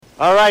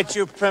All right,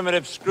 you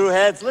primitive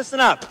screwheads, listen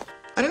up.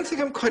 I don't think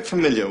I'm quite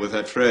familiar with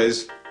that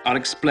phrase. I'll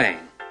explain,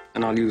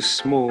 and I'll use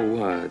small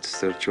words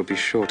so that you'll be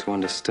sure to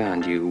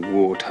understand, you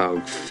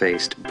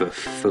warthog-faced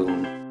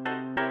buffoon.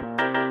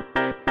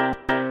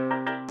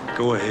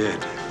 Go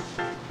ahead.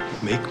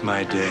 Make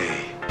my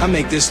day. I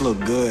make this look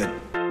good.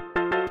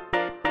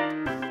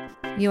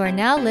 You are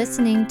now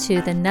listening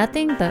to the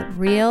Nothing But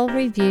Real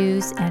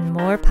Reviews and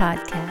More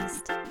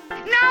podcast.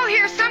 Now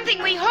here's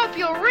something we hope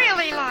you'll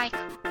really like.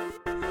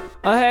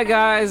 Oh, hey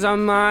guys,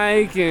 I'm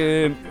Mike,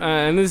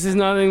 and this is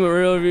Nothing But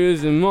Real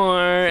Reviews and More,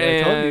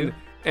 and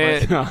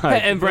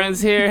Brent's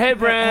here. Hey,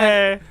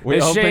 Brent.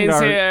 Shane's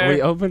here.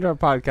 We opened our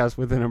podcast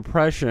with an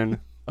impression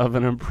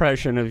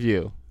of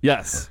you.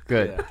 Yes.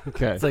 Good. Yeah.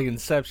 Okay. It's like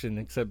Inception,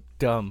 except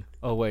dumb.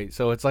 Oh, wait.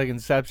 So it's like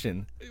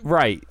Inception.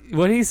 Right.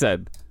 What he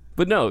said.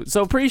 But no.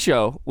 So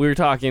pre-show, we were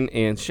talking,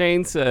 and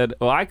Shane said,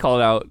 well, I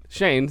called out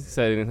Shane,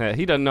 saying that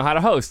he doesn't know how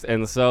to host.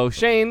 And so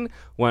Shane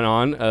went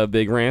on a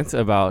big rant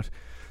about...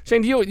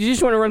 Shane, do you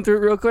just want to run through it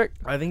real quick?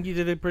 I think you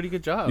did a pretty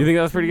good job. You think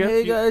that was pretty good?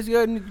 Hey, guys, you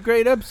got a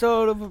great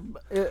episode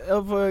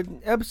of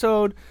an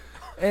episode...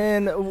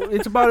 And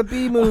it's about a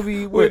B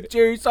movie with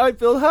Jerry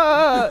Seinfeld.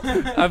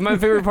 Ha! My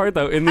favorite part,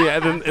 though, in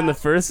the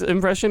first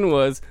impression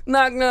was,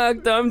 knock,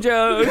 knock, dumb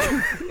joke.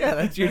 Yeah,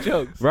 that's your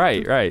jokes.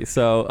 Right.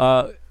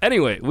 So,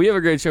 anyway, we have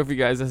a great show for you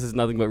guys. This is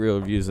Nothing But Real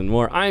Reviews and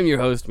More. I am your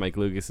host, Mike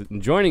Lucas,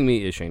 and joining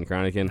me is Shane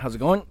Cronican. How's it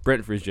going?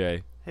 Brent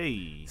Frisjay.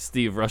 Hey.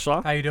 Steve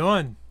Rushlaw. How you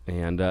doing?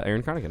 And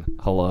Aaron Cronican.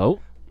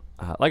 Hello.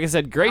 Like I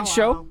said, great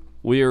show.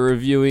 We are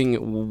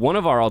reviewing one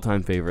of our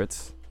all-time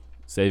favorites,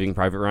 Saving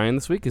Private Ryan,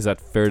 this week. Is that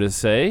fair to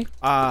say?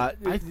 I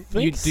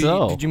think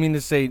so. Did you mean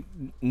to say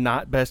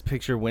not Best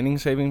Picture winning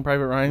Saving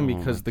Private Ryan?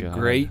 Because the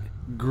God.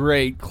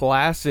 great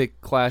classic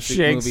movie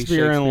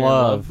Shakespeare in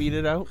Love beat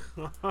it out.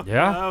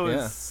 Yeah. That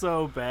was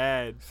so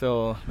bad.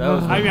 So that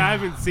was. I mean, I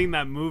haven't seen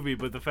that movie,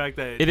 but the fact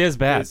that It is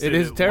bad. It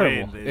is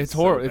terrible. It's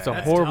horrible. It's a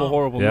That's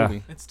horrible Yeah.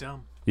 movie. It's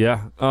dumb.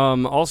 Yeah.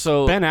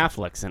 Also, Ben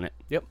Affleck's in it.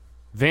 Yep.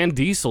 Van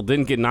Diesel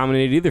didn't get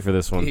nominated either for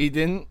this one. He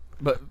didn't.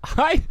 But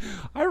I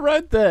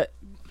read that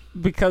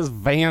because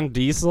Van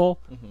Diesel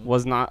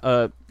was not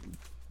a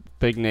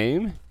big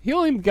name, he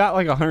only got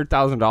like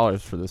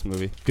 $100,000 for this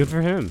movie. Good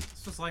for him.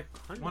 This was like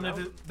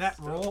that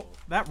role.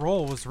 That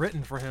role was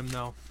written for him,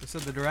 though. They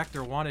said the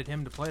director wanted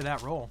him to play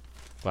that role.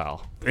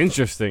 Wow.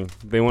 Interesting.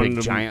 They wanted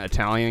Big to giant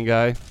Italian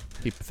guy.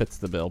 He fits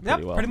the bill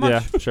pretty well. pretty much.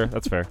 Yeah, sure.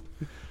 That's fair.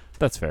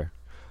 That's fair.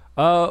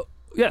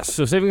 Yes,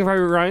 so Saving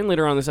Private Ryan,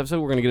 later on this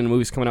episode, we're going to get into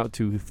movies coming out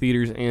to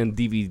theaters and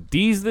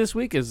DVDs this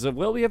week. As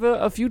well, we have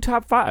a few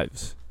top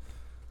fives.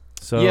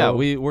 So Yeah,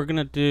 we're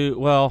gonna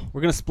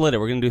split it.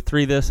 We're gonna do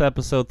 3 this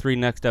episode, 3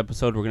 next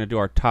episode. We're gonna do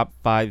our top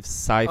 5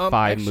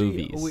 sci-fi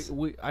movies.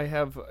 I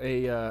have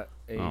a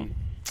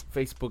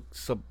Facebook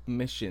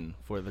submission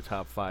for the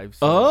top 5.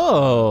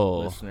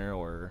 Listener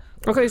or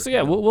Okay, so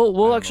yeah,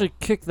 we'll actually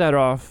kick that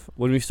off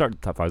when we start the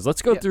top 5s.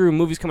 Let's go through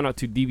movies coming out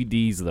to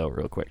DVDs though,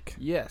 real quick.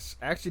 Yes,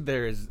 actually,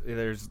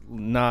 there's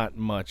not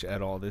much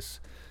at all.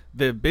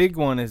 The big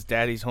one is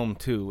Daddy's Home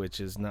 2, which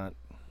is not.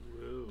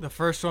 The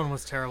first one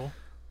was terrible.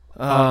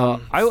 I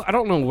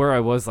don't know where I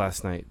was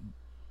last night,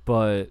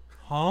 but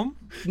Home?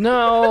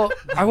 no,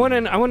 I went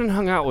and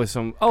hung out with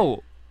some.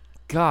 Oh,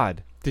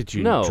 God. Did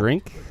you No.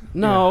 drink?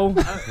 No,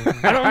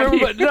 I don't remember.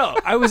 But no,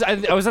 I was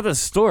at the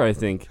store. I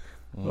think.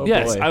 Oh,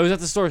 Yes, boy. I was at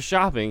the store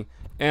shopping,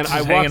 and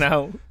Just hanging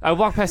out. I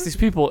walked past these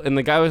people, and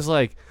the guy was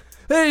like,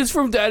 "Hey, it's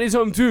from Daddy's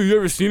Home 2. You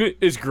ever seen it?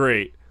 It's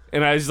great."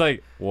 And I was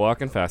like,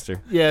 walking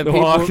faster. Yeah,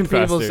 walking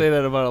people faster. say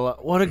that about a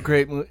lot. What a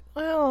great movie.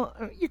 Well,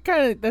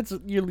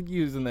 you're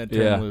using that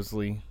term Yeah.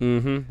 loosely.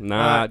 Mm-hmm.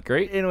 Not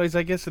great. Anyways,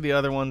 I guess the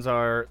other ones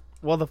are.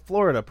 Well, the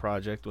Florida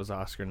Project was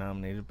Oscar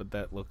nominated, but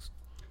that looks.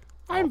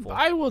 Awful.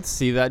 I will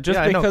see that just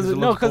Yeah, I know, because it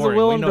looks of boring.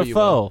 Willem We know you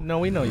Dafoe. will. No,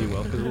 we know you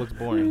will because it looks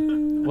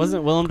boring.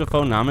 Wasn't Willem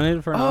Dafoe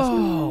nominated for an Oscar?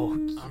 Oh,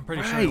 I'm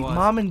pretty sure right. it was.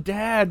 Mom and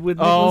Dad with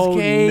Oh,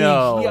 Nicolas Cage.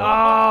 no.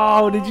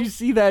 Oh, did you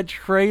see that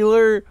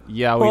trailer?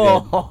 Yeah, we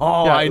did.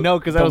 Oh, Yeah, I know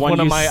because the that was one one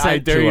of you my I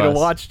sent dare to you to us.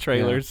 watch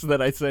trailers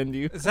that I send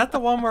you. Is that the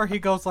one where he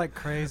goes like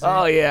crazy?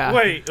 Oh yeah.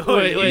 Wait, you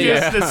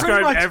just just described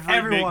Pretty much every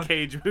everyone. Nick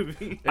Cage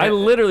movie. I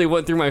literally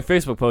went through my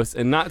Facebook post,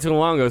 and not too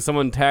long ago,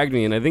 someone tagged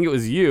me, and I think it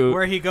was you.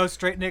 Where he goes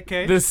straight Nick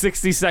Cage? The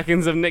 60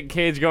 seconds of Nick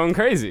Cage going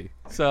crazy.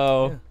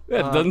 So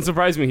it doesn't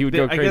surprise me he would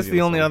go I crazy. guess in the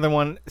this only one. other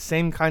one,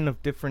 same kind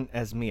of different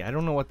as me. I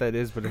don't know what that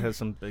is, but it has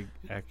some big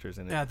actors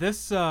in it.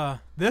 Yeah,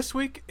 this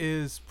week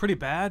is pretty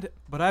bad,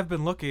 but I've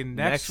been looking.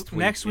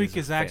 Next week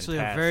is actually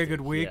a very good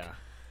week.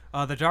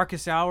 The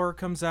Darkest Hour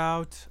comes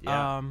out.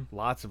 Yeah.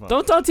 Lots of them.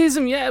 Don't tease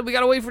him yet. We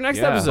gotta wait for next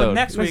Yeah. episode. But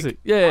next week.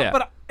 Yeah.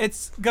 But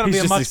it's gonna He's be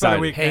a just much better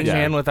excited. week. Hang next week.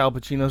 Man with Al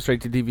Pacino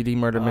straight to DVD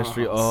murder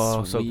mystery.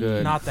 Oh, so sweet.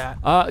 good. Not that.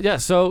 Yeah.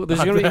 So there's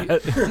Not gonna be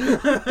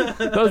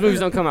that. those movies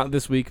don't come out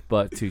this week,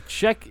 but to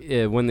check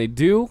when they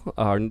do,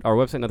 our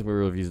website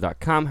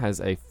nothingbutrealreviews.com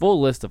has a full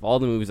list of all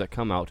the movies that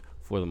come out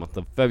for the month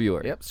of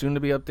February. Yep, soon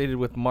to be updated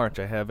with March.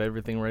 I have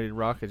everything ready to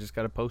rock. I just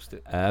got to post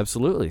it.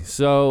 Absolutely.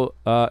 So,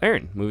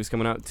 Aaron, movies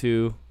coming out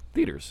to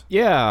theaters.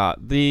 Yeah,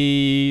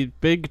 the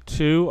big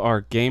two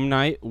are Game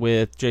Night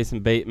with Jason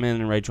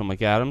Bateman and Rachel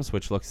McAdams,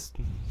 which looks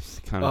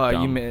kind of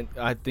dumb.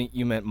 I think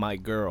you meant my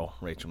girl,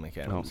 Rachel Oh,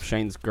 McAdams.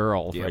 Shane's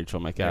girl, Yep, Rachel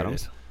there it McAdams.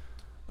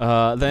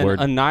 is. Then Word.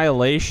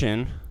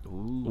 Annihilation,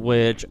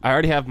 which I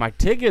already have my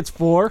tickets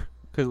for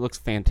because it looks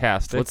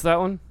fantastic. What's that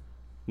one?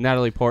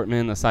 Natalie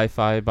Portman, a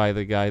sci-fi by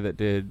the guy that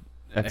did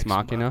Ex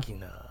Machina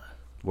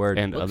Word.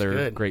 and Looks other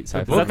good. great The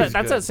sci-fi. book movies.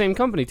 That's that same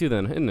company too,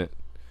 then, isn't it?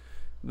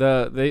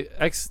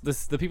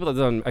 The people that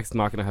done Ex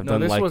Machina have No,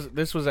 done this like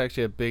this was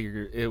actually a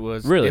bigger. It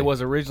was Really? It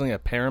was originally a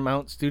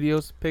Paramount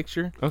Studios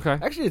picture. okay.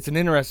 Actually, it's an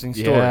interesting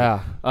story.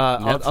 Yeah. I'll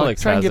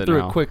Netflix try and has get it through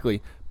now. it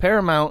quickly.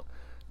 Paramount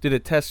did a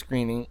test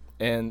screening,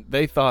 and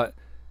they thought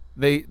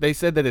they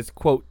said that it's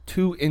quote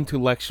too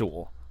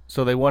intellectual.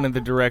 So they wanted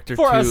the director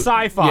For to a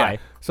sci-fi. Yeah.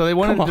 So they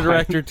wanted Come the on.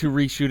 director to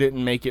reshoot it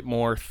and make it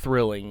more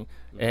thrilling,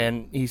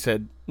 and he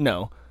said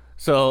no.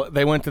 So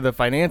they went to the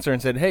financier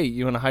and said, "Hey,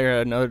 you want to hire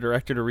another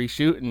director to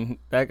reshoot?" And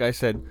that guy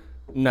said,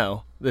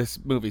 "No, this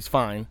movie's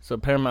fine." So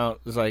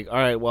Paramount was like, "All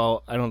right,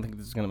 well, I don't think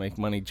this is going to make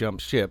money. Jump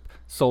ship."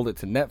 Sold it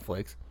to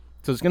Netflix.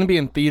 So it's going to be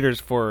in theaters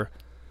for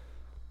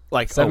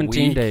like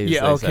 17 a week. days,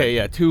 Yeah, they okay, said.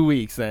 yeah, 2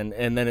 weeks then,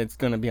 and then it's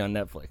going to be on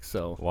Netflix.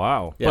 So,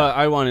 Wow. Yeah. But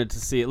I wanted to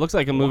see. It looks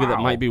like a movie that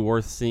Wow. might be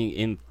worth seeing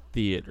in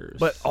theaters.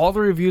 but all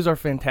the reviews are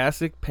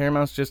fantastic.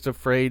 Paramount's just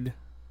afraid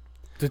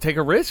to take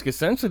a risk.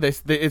 Essentially,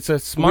 it's a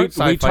smart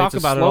sci-fi. we talk it's a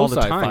about it slow all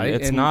the sci-fi, time.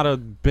 It's and not a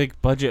big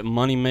budget,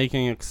 money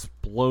making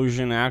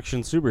explosion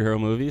action superhero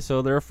movie,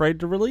 so they're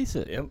afraid to release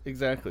it. Yep,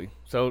 exactly.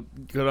 So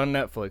good on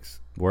Netflix.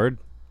 Word.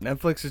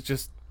 Netflix is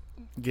just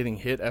getting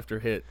hit after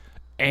hit.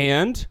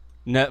 And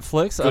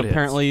Netflix Good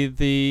apparently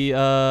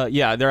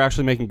they're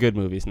actually making good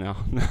movies now.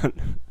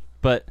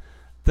 But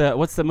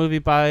what's the movie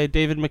by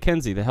David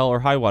Mackenzie, the Hell or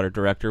High Water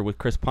director with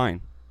Chris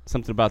Pine?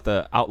 Something about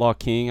the Outlaw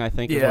King, I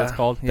think is what it's Yeah,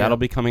 called. yeah. That'll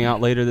be coming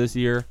out later this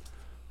year.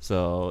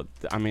 So,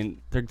 I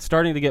mean, they're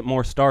starting to get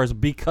more stars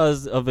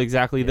because of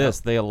exactly this.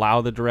 They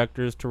allow the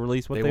directors to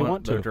release what they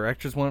want The to.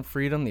 directors want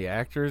freedom. The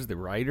actors, the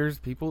writers,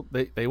 people,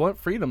 they want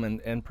freedom,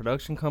 and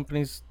production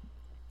companies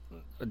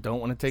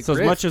don't want to take So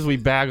risks. as much as we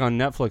bag on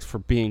Netflix for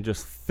being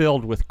just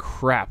filled with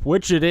crap,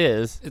 which it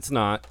is, It's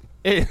not.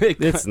 it's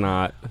It's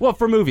not. well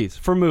for movies.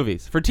 For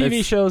TV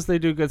It's- shows, they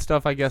do good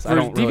stuff. I guess I For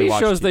don't really TV watch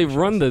shows, TV they shows.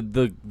 run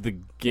the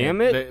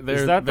gamut. They-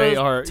 Is that they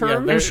the are- yeah,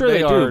 term? I'm sure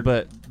they are do,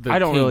 but the I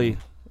don't king really.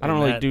 I don't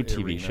in really that do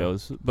TV arena.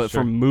 shows. But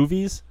Sure. for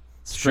movies,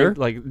 straight Sure.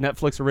 like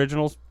Netflix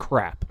originals,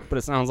 crap. But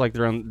it sounds like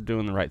they're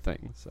doing the right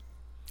thing. So.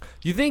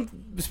 You think?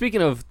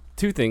 Speaking of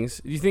two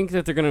things, you think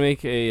that they're gonna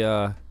make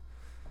a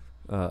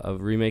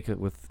remake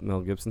with Mel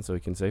Gibson so he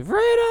can say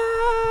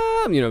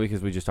freedom? You know,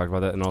 because we just talked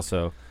about that, and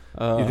also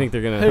you think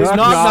they're gonna? Who's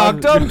knock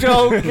dumb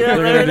joke? Yeah, They're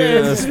there gonna it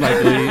do is.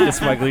 the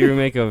Spike Lee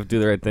remake of Do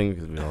the Right Thing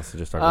because we also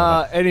just talked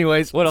about that.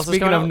 Anyways, What else is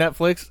speaking of coming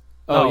Netflix,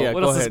 Oh, yeah,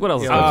 what go else is- ahead. what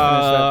else is Yeah, coming? let's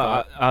finish that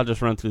thought. I'll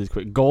just run through these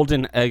quick.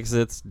 Golden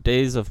Exits,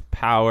 Days of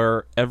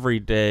Power, Every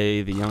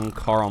Day, The Young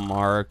Karl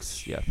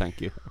Marx. Yeah,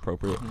 thank you.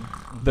 Appropriate.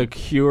 The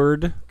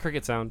Cured,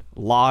 Cricket sound.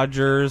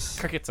 Lodgers.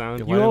 Cricket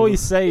sound. You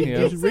always say,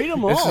 Yeah. just read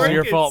them all. This is your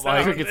Cricket fault, sound.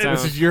 Mike. Cricket This sound.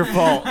 is your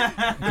fault.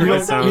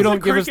 Cricket sound. You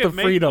don't give us the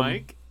freedom.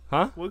 Mike?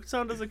 Huh? What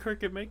sound does a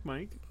cricket make,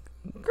 Mike?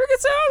 Cricket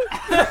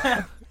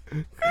sound.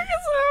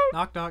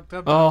 Knock, knock,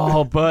 dub.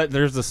 Oh, but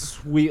there's a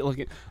sweet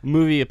looking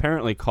movie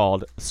apparently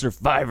called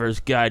Survivor's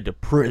Guide to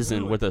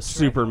Prison with a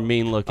super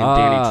mean looking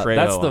Danny Trejo.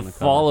 That's the on cover.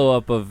 follow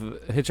up of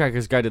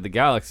Hitchhiker's Guide to the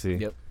Galaxy.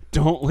 Yep.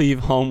 Don't leave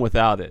home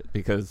without it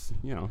because,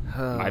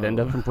 might end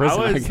up in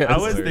prison, I guess. I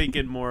was or-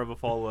 thinking more of a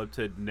follow up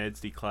to Ned's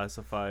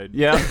Declassified.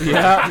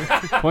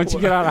 Yeah. Once you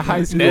get out of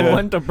high school. Ned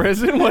went to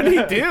prison. What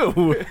did he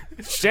do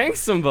Shank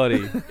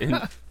somebody.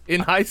 in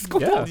high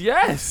school? Yeah.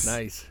 Yes.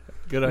 Nice.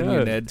 Good on Yeah,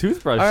 you, Ned.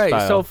 Toothbrush All right,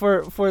 style.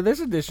 so for this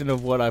edition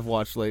of what I've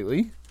watched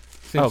lately,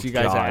 since Oh, you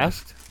guys God.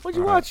 asked, what'd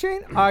you watch,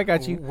 Shane? Oh, I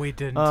got you. We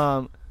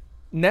didn't.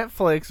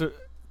 Netflix,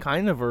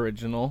 kind of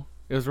original.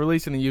 It was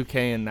released in the UK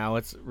and now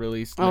it's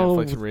released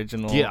Netflix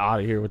original. Get out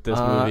of here with this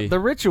movie. The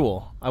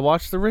Ritual. I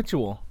watched The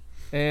Ritual,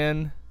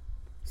 and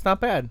it's not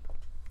bad.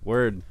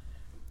 Word.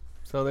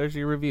 So there's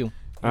your review.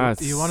 Do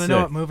you want to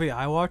know what movie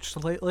I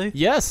watched lately?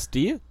 Yes, do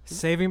you?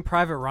 Saving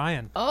Private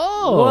Ryan.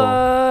 Oh.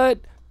 What?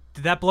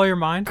 Did that blow your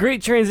mind?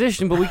 Great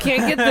transition, but we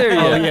can't get there yet.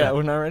 Oh yeah,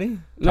 we're not ready.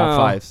 Top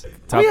fives.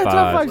 Top yeah, five.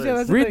 top fives. Yeah,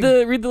 that's the Read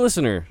thing. the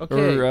listener. Okay,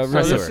 Or, so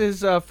reviewer. this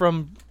is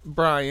from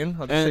Brian.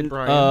 I'll just say And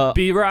Brian.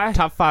 B-Rye?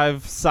 top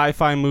 5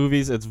 sci-fi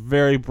movies. It's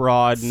very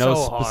broad, no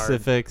So hard.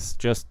 specifics,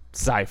 just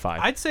sci-fi.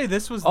 I'd say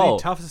this was the Oh,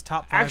 toughest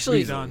top five Actually,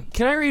 we've done.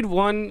 can I read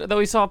one that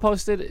we saw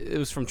posted? It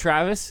was from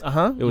Travis.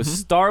 Uh-huh. It was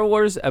Star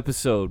Wars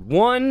Episode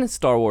 1,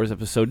 Star Wars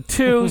Episode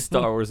 2,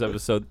 Star Wars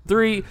Episode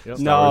 3. Star Wars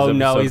no,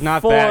 Episode he's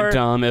not 4. that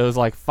dumb. It was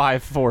like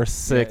 5, 4,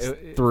 6,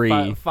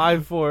 3.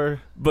 5,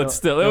 4. But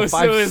still, it was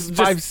 5, just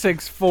 5,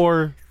 6,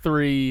 4,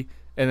 3,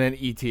 and then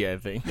ET. I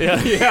think.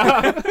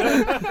 yeah.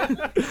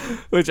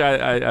 Which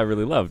I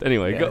really loved.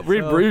 Anyway, Yeah, go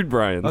read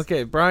Brian's.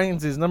 Okay,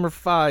 Brian's is number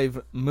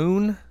 5,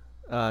 Moon.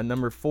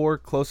 Number 4,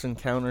 Close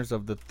Encounters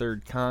of the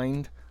Third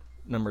Kind.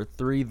 Number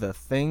 3, The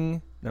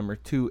Thing. Number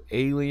 2,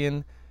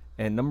 Alien.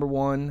 And number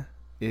 1,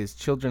 is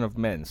Children of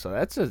Men. So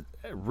that's a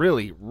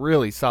really,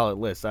 really solid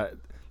list. A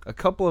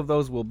couple of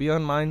those will be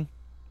on mine.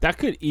 That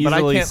could but I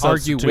easily can't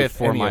argue substitute with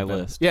for any my of them.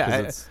 list.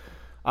 Yeah,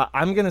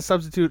 I'm going to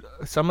substitute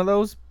some of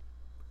those,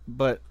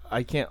 but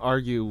I can't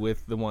argue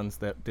with the ones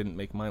that didn't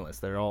make my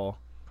list.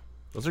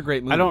 Those are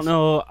great movies. I don't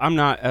know. I'm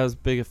not as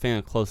big a fan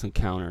of Close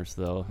Encounters,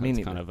 though. Me That's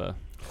neither. kind of a...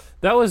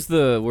 That was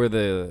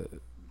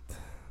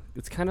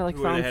it's kind of like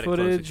Where they found had a close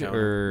footage,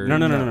 encounter. or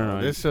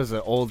No. This is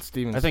an old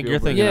Steven I think you're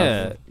Spielberg. thinking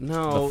Yeah, of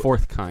no, the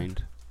fourth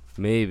kind.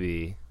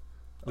 maybe.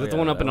 Oh, Is it the yeah,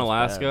 one up in that was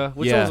Alaska?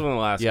 Which yeah. one's in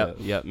Alaska?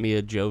 Yep.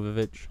 Mia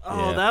Jovovich.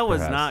 Oh, Yeah, that was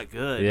perhaps. not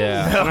good.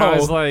 Yeah. No. And I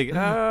was like,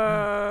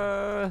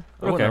 I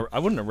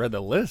wouldn't have read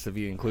the list if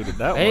you included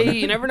that one. Hey,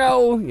 you never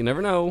know. You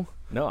never know.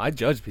 No, I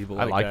judge people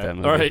I like like that. that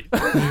movie. All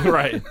right.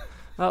 Right.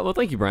 Well,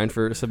 thank you, Brian,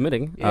 for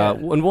submitting. Yeah.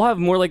 And we'll have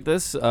more like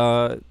this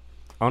on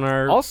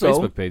our Also,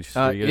 Facebook page.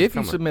 So you guys if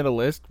you comment. submit a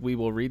list, we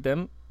will read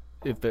them.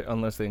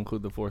 Unless they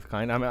include the fourth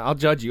kind, I mean, I'll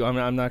judge you. I'm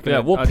not gonna.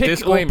 Yeah, we'll pick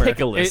disclaimer.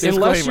 a list.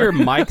 Unless Disclaimer.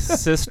 you're Mike's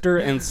sister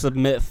and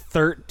submit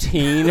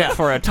 13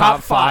 for a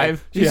top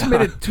 5. She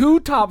submitted 2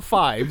 top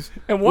 5s,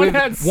 And one with-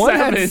 had one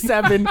had 7.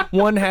 7,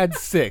 one had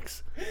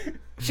 6.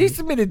 She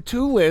submitted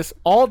 2 lists,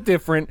 all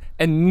different,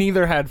 and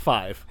neither had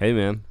 5. Hey,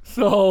 man.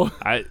 So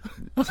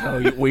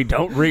We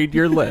don't read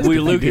your list. We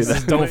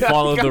Lucases don't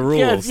follow the rules,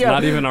 Yes, yeah.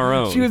 not even our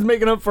own. She was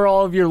making up for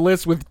all of your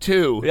lists with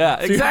 2. Yeah,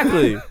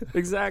 exactly.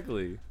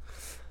 Exactly.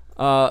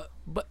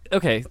 But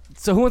okay,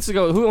 so who wants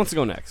to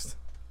go next?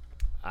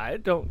 I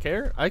don't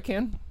care. I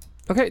can.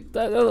 Okay,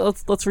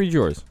 let's read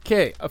yours.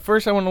 Okay,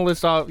 first I want to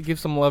list off, give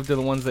some love to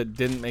the ones that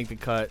didn't make the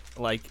cut,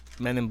 like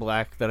Men in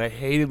Black, that I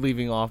hated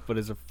leaving off, but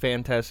is a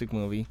fantastic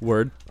movie.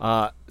 Word.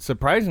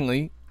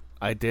 Surprisingly,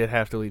 I did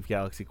have to leave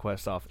Galaxy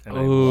Quest off, and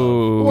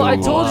Well, I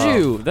told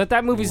you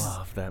that movie's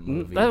love that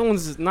movie. that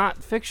one's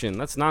not fiction.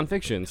 That's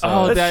nonfiction. So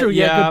Oh, That's that- true.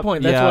 Yeah, yeah, good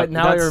point. That's yeah, why.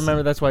 Now I that's-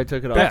 remember. That's why I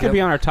took it off. That could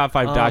be on our top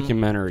 5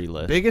 documentary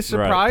list. Biggest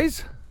Right.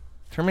 surprise: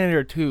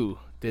 Terminator 2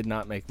 did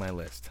not make my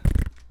list.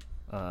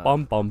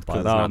 bum bum it's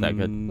not that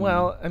good.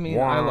 Well, I mean,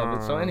 I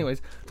love it. So,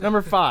 anyways,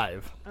 number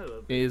 5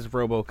 is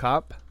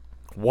RoboCop.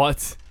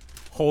 What?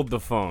 Hold the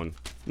phone.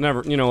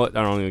 Never. You know what?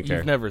 I don't even care.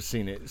 You've never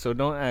seen it, so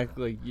don't act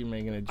like you're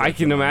making a joke. I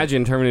can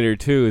imagine Terminator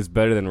 2 is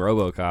better than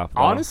RoboCop.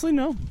 though. Honestly,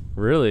 no.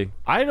 Really?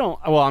 I don't.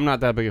 Well, I'm not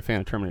that big a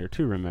fan of Terminator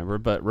 2, remember,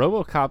 but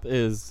RoboCop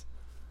is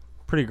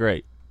pretty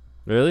great.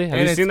 Really? Have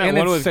And you seen that and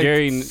one it's with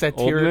Gary Oldman?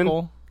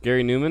 satirical.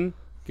 Gary Newman?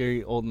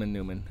 Gary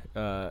Newman.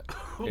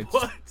 It's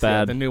What?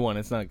 Bad. the new one.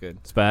 It's not good.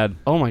 It's bad.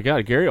 Oh my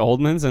God, Gary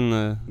Oldman's in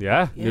the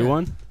Yeah. new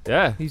one.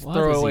 Yeah. He's What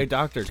is throwaway he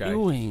doctor guy.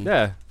 doing?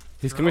 Yeah.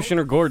 He's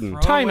Commissioner Gordon.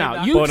 Time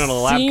out. Throwaway You've Put on a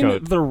lab seen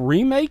coat. the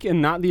remake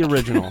and not the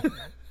original.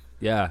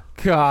 Yeah.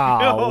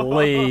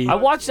 Golly.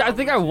 I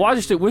think I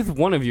watched it with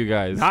one of you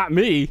guys. Not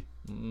me.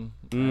 I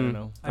don't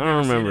know. I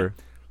don't remember.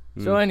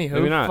 So Maybe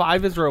anywho, not.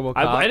 5 is RoboCop.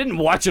 I didn't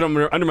watch it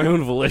under my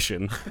own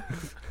volition.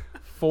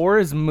 4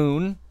 is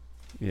Moon.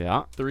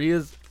 Yeah. 3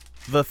 is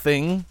The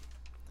Thing.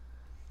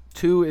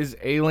 2 is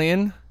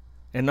Alien.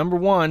 And number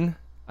 1,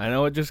 I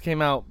know it just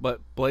came out, but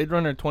Blade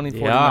Runner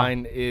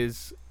 2049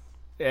 is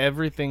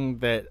everything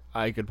that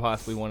I could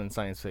possibly want in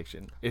science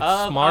fiction. It's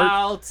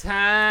smart.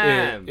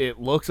 time. It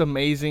looks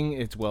amazing.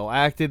 It's well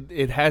acted.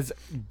 It has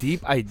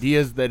deep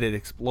ideas that it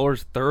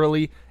explores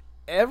thoroughly.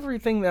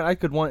 Everything that I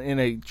could want in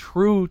a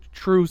true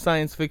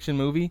science fiction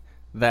movie,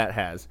 that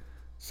has.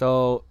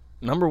 So,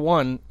 number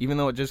 1, even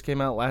though it just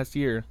came out last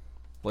year,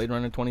 Blade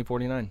Runner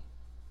 2049.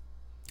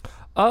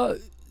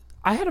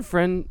 I had a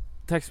friend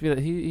text me that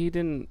he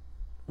didn't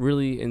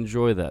really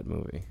enjoy that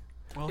movie.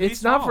 Well,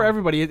 It's not for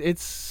everybody.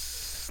 It's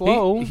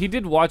slow. He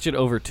did watch it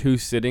over 2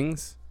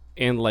 sittings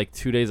and like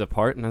 2 days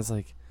apart, and I was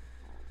like,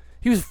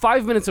 he was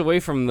 5 minutes away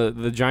from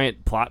the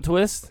giant plot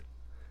twist,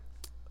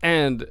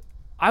 and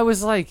I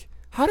was like,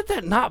 how did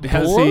that not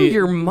blow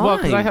your mind? Well,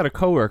 because I had a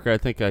coworker, I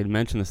think I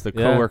mentioned this, the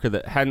Yeah. coworker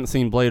that hadn't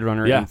seen Blade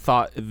Runner Yeah. and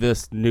thought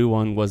this new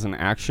one was an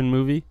action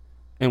movie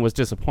and was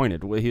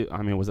disappointed. Was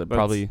it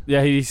probably...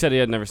 Yeah, he said he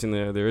had never seen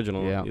the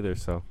original Yeah. either,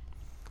 so.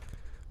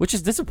 Which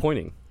is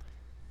disappointing.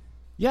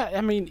 Yeah,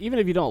 I mean, even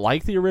if you don't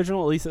like the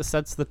original, at least it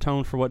sets the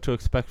tone for what to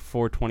expect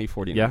for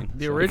 2049. Yeah.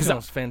 The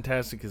original's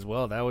fantastic as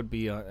well. That would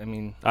be,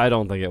 I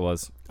don't think it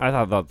was. I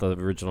thought the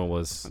original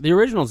was. The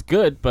original's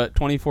good, but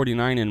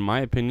 2049, in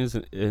my opinion, is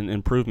an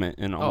improvement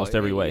in almost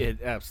every way.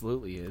 It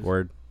absolutely is.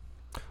 Word.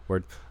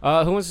 Who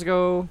wants to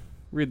go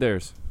read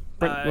theirs?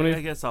 Brent, wanna-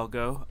 I guess I'll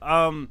go.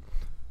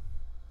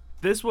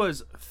 This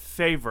was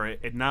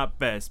favorite and not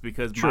best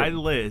because my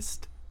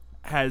list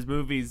has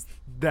movies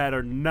that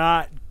are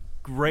not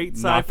great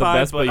sci-fi, Not the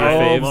best, but your I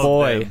faves. love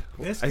boy. them.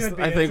 This I could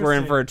be think we're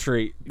in interesting. for a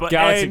treat. But-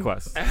 Galaxy and-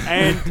 Quest.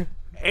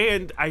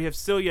 And I have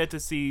still yet to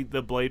see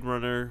the Blade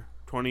Runner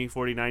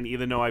 2049,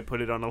 even though I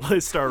put it on a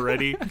list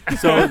already.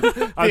 So,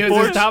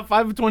 It's top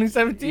 5 of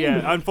 2017.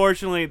 yeah,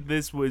 unfortunately,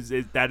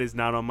 that is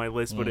not on my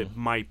list, but it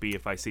might be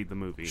if I see the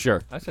movie.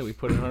 Sure. I say we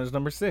put it on as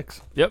number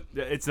 6. Yep.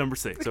 It's number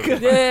 6. Okay.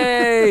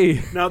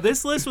 Yay! Now,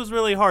 this list was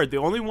really hard. The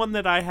only one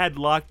that I had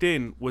locked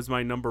in was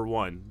my number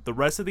 1. The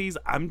rest of these,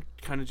 I'm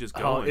kind of just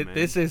going, man.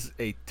 This is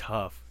a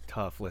tough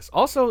tough list.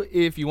 Also,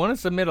 if you want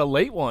to submit a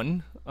late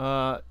one,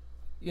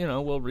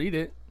 we'll read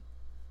it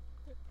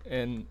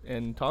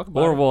and talk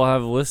about it. Or we'll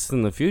have lists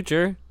in the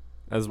future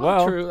as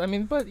well. True. I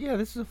mean, but yeah,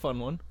 this is a fun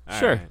one.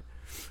 Sure. Right.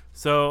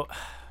 So,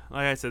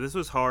 like I said, this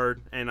was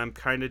hard, and I'm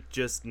kind of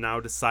just now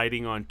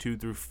deciding on 2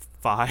 through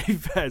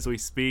 5 as we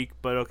speak.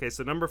 But okay,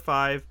 so number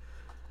 5,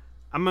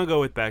 I'm gonna go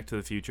with Back to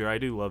the Future. I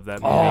do love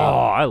that movie. Oh,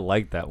 I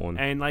like that one.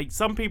 And like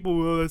some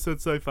people, that's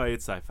sci-fi.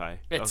 It's sci-fi.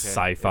 It's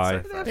okay? sci-fi.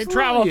 It's sci-fi. They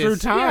travel through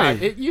time.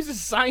 Yeah, it uses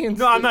science.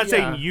 No, I'm not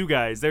saying you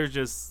guys. There's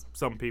just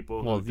some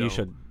people. Well, who you don't.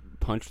 should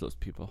punch those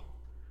people.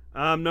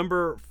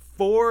 Number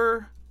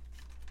 4,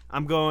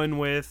 I'm going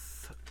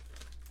with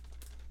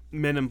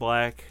Men in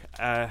Black.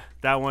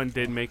 That one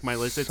did make my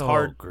list. It's So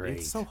hard. great.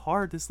 It's so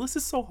hard. This list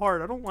is so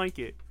hard. I don't like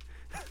it.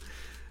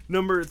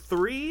 Number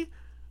 3,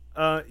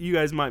 you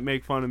guys might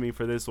make fun of me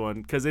for this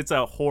one because it's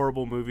a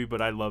horrible movie,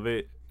 but I love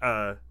it.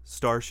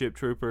 Starship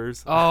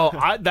Troopers. Oh,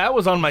 that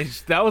was on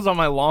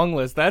my long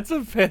list. That's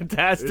a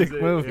fantastic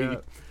movie.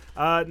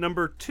 Yeah.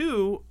 Number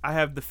 2, I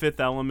have The Fifth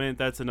Element.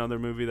 That's another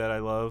movie that I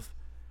love.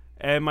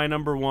 And my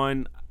number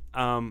 1,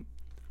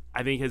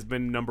 I think has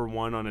been number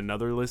 1 on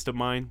another list of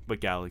mine, but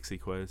Galaxy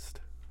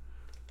Quest.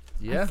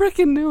 Yeah. I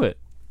freaking knew it.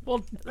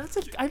 Well,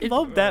 I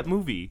love that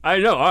movie. I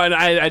know.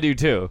 I do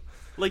too.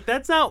 Like,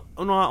 that's not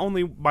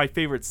only my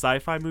favorite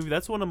sci-fi movie,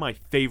 that's one of my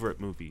favorite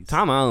movies.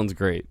 Tom Allen's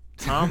great.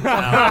 Tom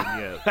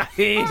Allen,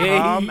 yeah.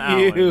 Tom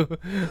Allen.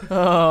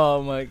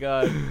 Oh, my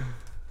God.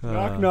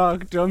 Knock,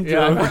 knock, dumb Yeah,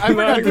 joke. I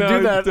forgot to do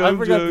Knock, that. I dumb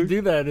forgot to joke.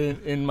 do that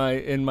in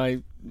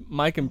my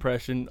mic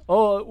impression.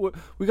 Oh,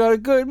 we got a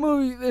good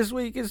movie this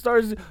week. It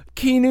stars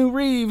Keanu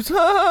Reeves.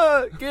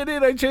 Get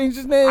it? I changed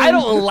his name. I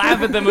don't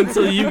laugh at them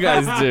until you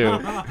guys do.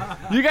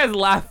 You guys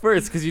laugh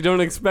first because you don't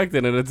expect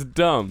it, and it's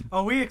dumb.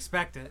 Oh, we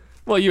expect it.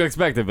 Well, you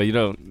expect it, but you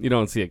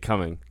don't see it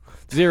coming.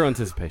 Zero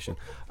anticipation.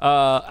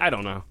 I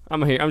don't know.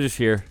 I'm here. I'm just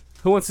here.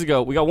 Who wants to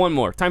go? We got one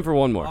more. Time for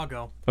one more. I'll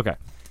go. Okay.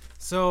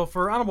 So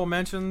for honorable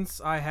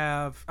mentions, I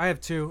have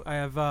 2. I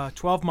have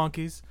 12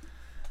 Monkeys.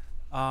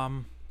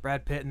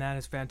 Brad Pitt in that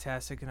is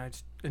fantastic, and I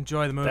just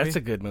enjoy the movie. That's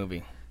a good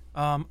movie.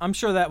 I'm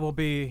sure that will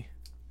be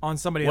on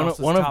somebody else's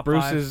One top of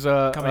Bruce's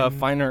 5 coming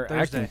finer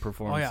Thursday. acting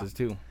performances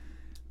too.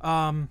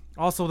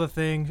 Also, The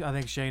Thing. I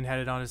think Shane had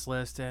it on his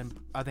list, and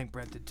I think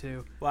Brent did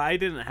too. Well, I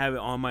didn't have it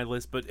on my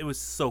list, but it was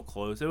so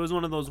close. It was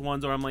one of those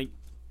ones where I'm like,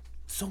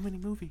 so many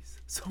movies.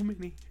 So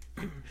many.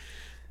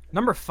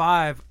 Number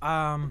 5,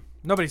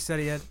 nobody said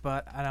it yet,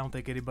 but I don't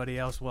think anybody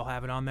else will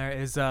have it on there,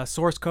 is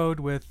Source Code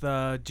with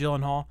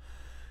Gyllenhaal.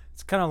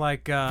 It's kind of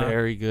like...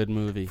 Very good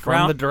movie.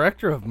 From the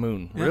director of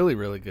Moon. Yeah. Really,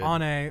 really good.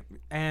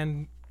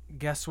 And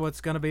guess what's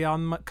going to be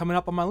coming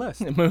up on my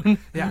list? Moon?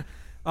 Yeah.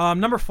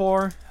 Number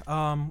 4,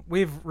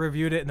 we've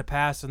reviewed it in the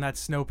past, and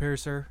that's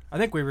Snowpiercer. I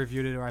think we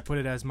reviewed it, or I put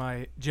it as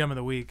my gem of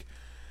the week.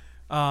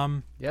 Yeah,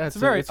 it's a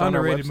very underrated on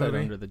our website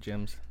movie. Under the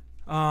gems.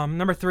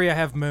 Number 3, I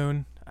have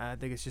Moon. I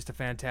think it's just a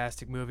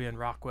fantastic movie, and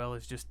Rockwell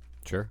is just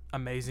Sure.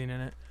 amazing in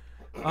it.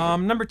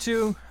 Number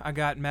 2, I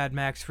got Mad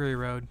Max Fury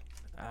Road.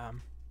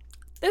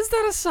 Is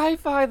that a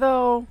sci-fi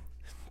though?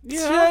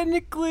 Yeah.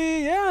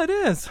 Technically, yeah, it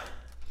is.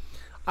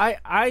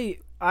 I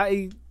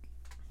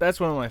that's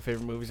one of my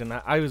favorite movies, and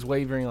I was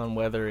wavering on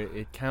whether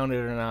it counted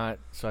or not,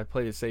 so I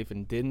played it safe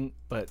and didn't.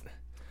 But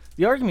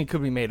the argument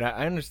could be made.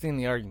 I understand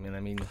the argument. I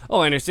mean, I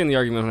understand the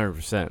argument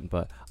 100%,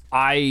 but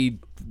I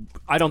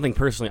don't think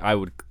personally I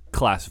would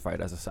classify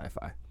it as a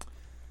sci-fi.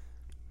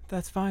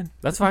 That's fine.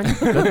 That's fine.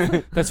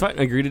 That's fine.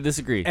 Agree to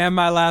disagree. And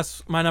my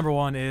number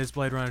 1 is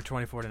Blade Runner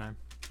 2049.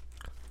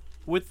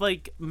 With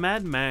like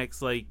Mad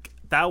Max, like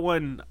that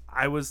one,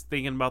 I was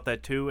thinking about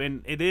that too,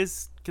 and it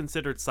is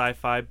considered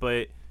sci-fi,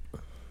 but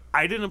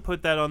I didn't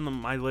put that on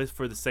my list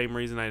for the same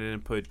reason I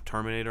didn't put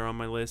Terminator on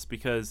my list,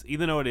 because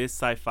even though it is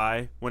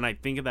sci-fi, when I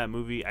think of that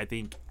movie, I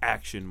think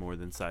action more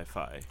than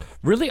sci-fi.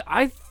 Really,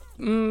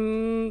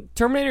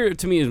 Terminator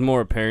to me is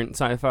more apparent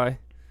sci-fi.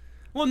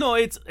 Well, no,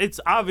 it's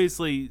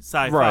obviously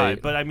sci-fi,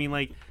 Right. but I mean,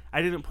 like,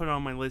 I didn't put it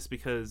on my list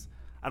because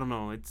I don't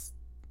know. It's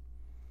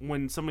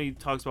when somebody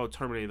talks about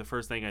Terminator, the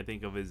first thing I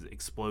think of is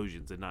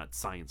explosions and not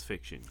science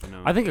fiction. You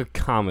know, I think of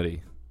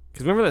comedy.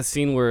 Because remember that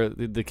scene where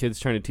the kid's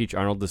trying to teach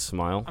Arnold to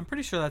smile? I'm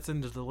pretty sure that's in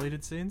the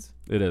deleted scenes.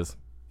 It is.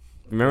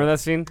 Remember that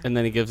scene? And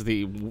then he gives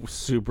the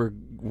super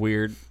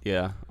weird,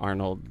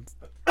 Arnold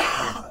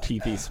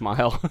teethy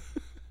smile.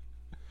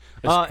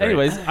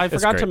 Anyways, I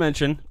forgot to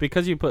mention,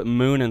 because you put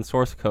Moon and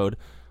Source Code,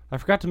 I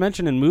forgot to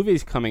mention in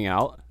movies coming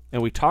out,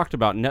 and we talked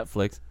about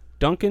Netflix,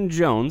 Duncan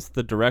Jones,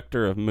 the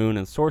director of Moon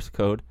and Source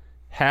Code,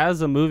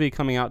 has a movie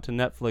coming out to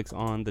Netflix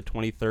on the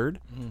 23rd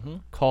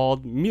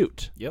called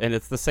Mute. Yep. And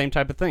it's the same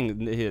type of thing.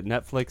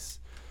 Netflix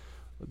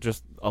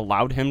just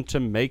allowed him to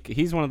make...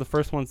 He's one of the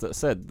first ones that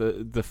said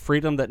the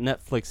freedom that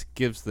Netflix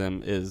gives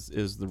them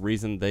is the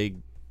reason they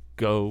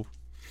go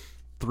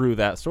through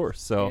that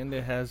source. So and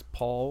it has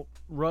Paul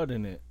Rudd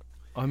in it.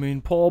 I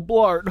mean, Paul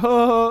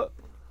Blart.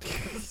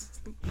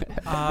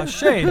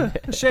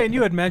 Shane,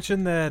 you had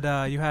mentioned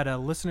that you had a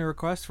listener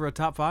request for a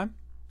top 5.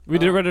 We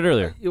did read it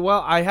earlier.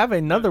 Well, I have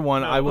another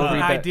one. I will An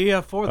read that.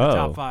 idea for the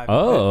top 5.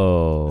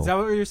 Oh. Is that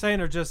what you're saying,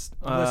 or just?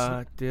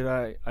 Did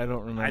I? I don't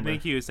remember. I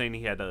think he was saying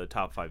he had a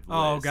top 5 list.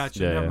 Oh,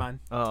 gotcha. Yeah, Never yeah. mind.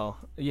 Oh,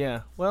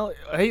 yeah. Well,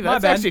 hey, My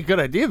that's bad. actually a good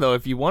idea, though.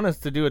 If you want us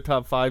to do a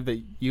top 5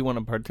 that you want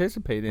to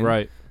participate in,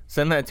 Right.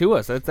 send that to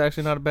us. That's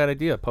actually not a bad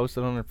idea. Post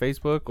it on our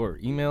Facebook or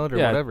email it or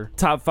whatever.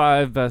 Top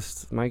 5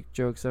 best Mike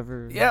jokes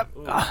ever. Yep.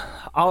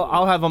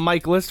 I'll have a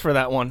Mike list for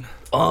that one.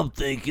 I'm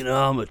thinking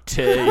I'm a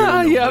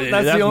tell you. Yep,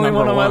 that's the only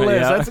one on my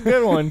list. yeah. That's a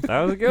good one.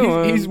 That was a good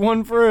one. He's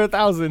 1 for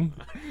 1,000.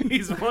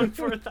 He's 1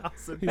 for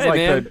 1,000. He's Hey, like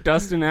man. the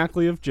Dustin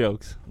Ackley of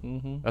jokes.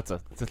 That's a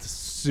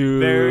super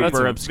Very,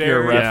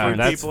 obscure very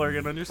reference. few people are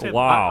gonna understand.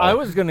 Wow. I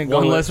was gonna go.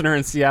 One with, listener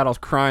in Seattle's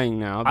crying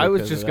now. I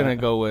was because just of gonna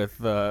that. go with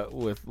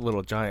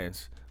Little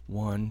Giants.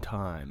 One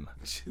time.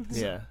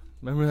 Yeah.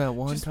 Remember that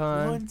one Just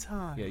time? one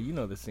time. Yeah, you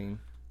know the scene.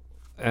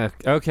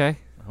 Okay.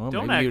 Well,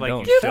 Don't maybe act you like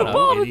don't. you Shut don't. up,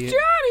 Ball to idiot.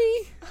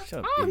 Johnny. Shut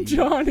up, I'm idiot.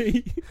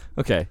 Johnny.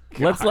 Okay.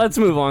 Let's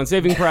move on.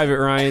 Saving Private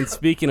Ryan.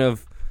 Speaking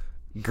of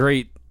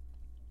great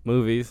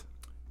movies.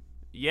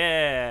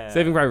 Yeah.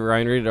 Saving Private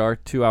Ryan, rated R,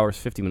 2 hours,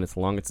 50 minutes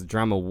long. It's a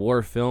drama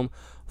war film.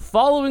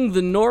 Following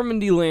the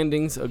Normandy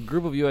landings, a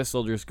group of U.S.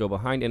 soldiers go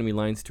behind enemy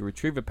lines to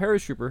retrieve a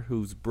paratrooper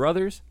whose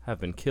brothers have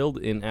been killed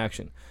in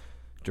action.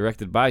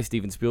 Directed by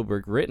Steven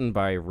Spielberg, written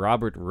by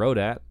Robert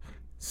Rodat,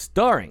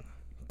 starring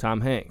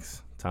Tom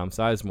Hanks, Tom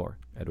Sizemore,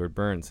 Edward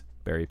Burns,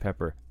 Barry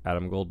Pepper,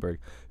 Adam Goldberg,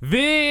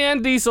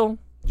 Vin Diesel,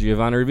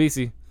 Giovanni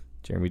Ribisi,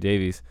 Jeremy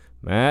Davies,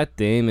 Matt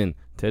Damon,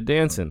 Ted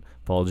Danson,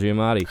 Paul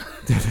Giamatti,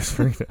 Dennis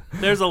Farina.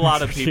 There's a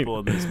lot of people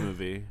in this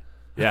movie.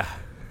 Yeah.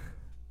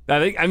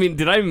 I mean,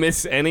 did I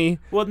miss any?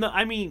 Well, no,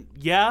 I mean,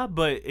 yeah,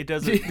 but it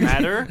doesn't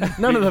matter.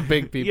 None of the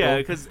big people. Yeah,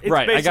 because it's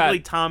Right, I got- basically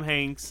Tom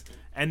Hanks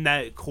and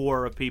that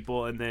core of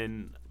people, and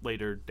then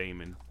later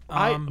Damon.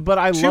 But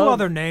I Two love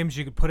other names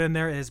you could put in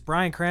there is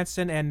Bryan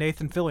Cranston and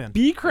Nathan Fillion.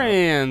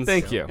 B-Crans.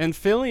 Thank you. And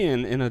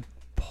Fillion in a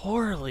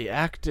poorly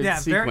acted Yeah,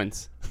 very-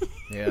 sequence.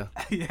 Yeah.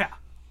 Yeah.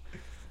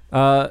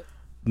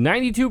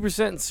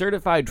 92%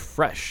 certified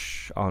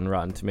fresh on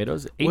Rotten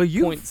Tomatoes. Will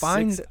you 8.6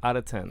 find out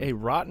of 10. A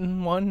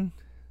rotten one?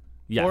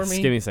 Yes, for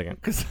me? give me a second.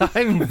 Because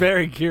I'm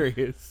very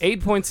curious.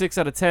 8.6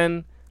 out of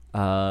 10.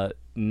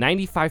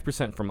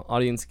 95% from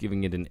audience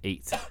giving it an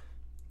 8.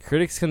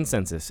 Critics'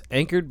 consensus,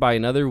 anchored by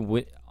another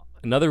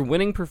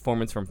winning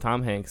performance from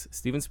Tom Hanks,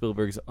 Steven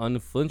Spielberg's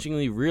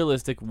unflinchingly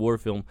realistic war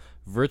film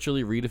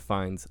virtually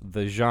redefines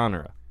the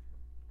genre.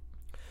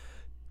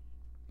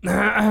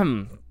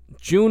 June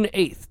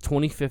 8th,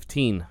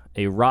 2015,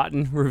 a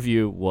rotten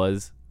review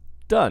was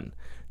done.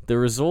 The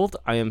result,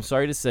 I am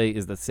sorry to say,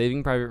 is that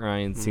Saving Private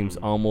Ryan seems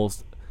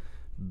almost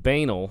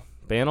banal.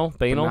 Banal?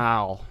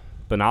 Banal.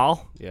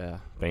 Banal? Yeah.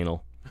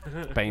 Banal.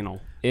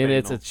 Banal. In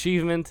its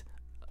achievement,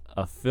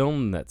 a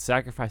film that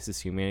sacrifices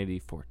humanity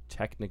for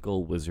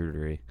technical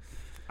wizardry.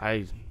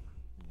 I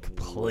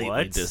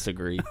completely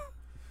disagree.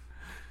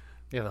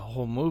 Yeah, the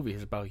whole movie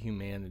is about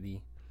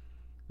humanity.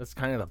 That's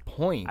kind of the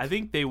point. I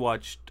think they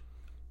watched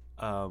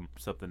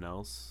something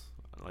else,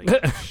 like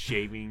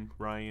Shaving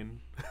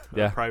Ryan,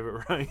 Yeah.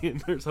 Private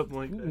Ryan, or something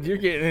like that. You're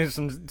getting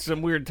into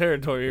some weird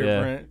territory here,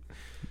 Yeah. Brent.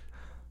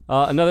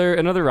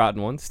 Another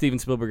rotten one. Steven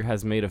Spielberg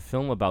has made a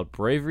film about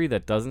bravery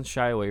that doesn't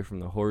shy away from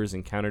the horrors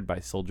encountered by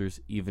soldiers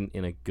even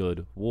in a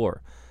good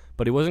war.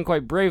 But he wasn't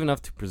quite brave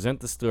enough to present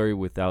the story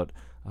without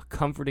a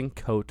comforting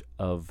coat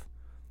of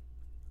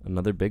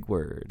another big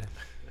word.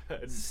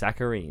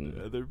 Saccharine.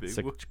 Another big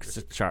word.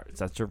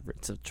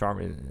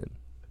 Charming.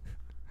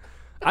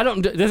 I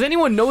don't. Does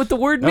anyone know what the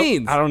word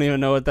means? I don't even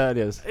know what that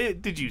is.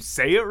 Did you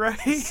say it right?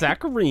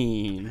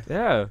 Saccharine.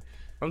 Yeah,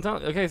 I'm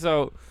telling. Okay,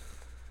 so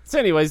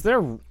anyways,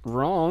 they're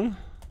wrong.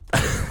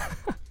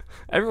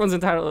 everyone's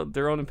entitled to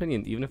their own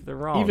opinion, even if they're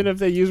wrong. Even if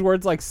they use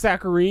words like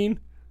saccharine.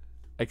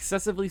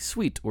 Excessively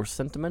sweet or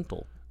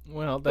sentimental.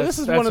 Well, This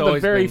is that's one of the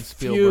always very been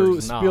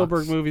few Spielberg's Spielberg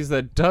knocks. movies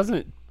that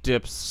doesn't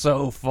dip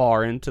so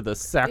far into the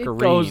saccharine.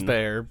 It goes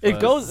there. It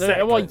but- goes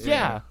there. Well, but,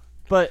 yeah.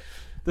 But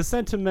the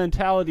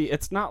sentimentality,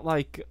 it's not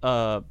like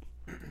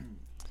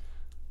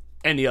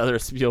any other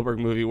Spielberg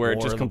movie where it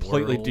War just of the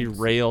completely Worlds.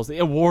 derails.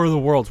 Yeah, War of the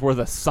Worlds, where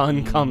the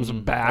sun comes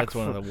back. That's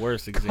one of the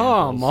worst examples.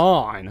 Come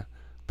on.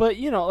 But,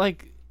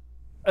 like,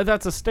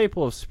 that's a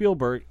staple of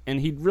Spielberg, and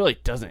he really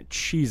doesn't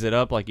cheese it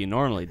up like he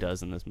normally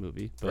does in this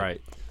movie. But,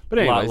 Right. But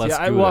A lot anyways, less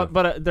yeah, Gouda.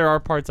 but there are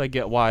parts I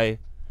get why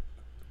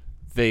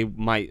they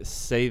might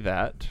say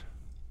that.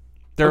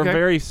 There Okay. are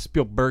very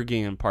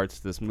Spielbergian parts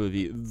to this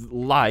movie,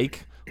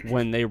 like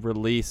when they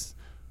release.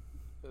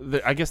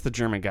 I guess the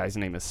German guy's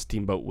name is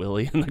Steamboat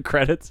Willie in the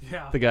credits.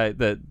 Yeah. The guy,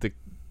 the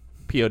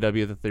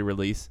POW that they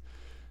release.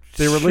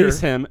 They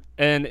release him,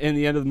 and in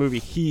the end of the movie,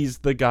 he's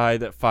the guy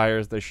that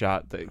fires the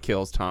shot that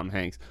kills Tom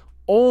Hanks,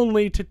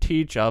 only to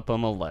teach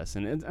Upham a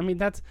lesson. And, I mean,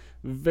 that's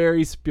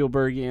very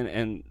Spielbergian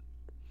and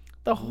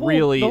The whole,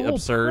 really the whole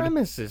absurd.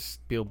 premise is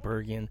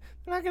Spielbergian.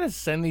 They're not going to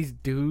send these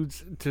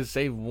dudes to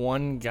save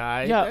one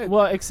guy. Yeah,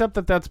 well, except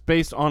that that's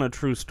based on a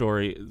true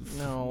story.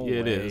 No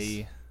It way.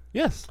 is.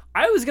 Yes.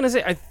 I was gonna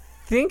say I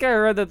think I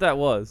read that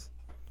was,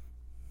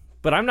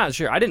 but I'm not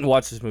sure. I didn't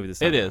watch this movie this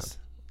time. It is.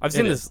 I've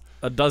seen this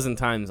a dozen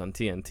times on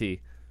TNT.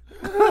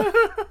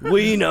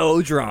 We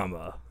know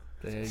drama.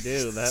 They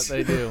do. That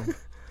they do.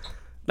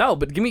 No,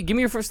 but give me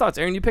your first thoughts.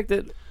 Aaron, you picked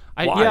it.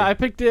 I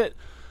picked it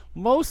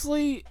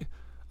mostly.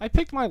 I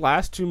picked my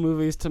last 2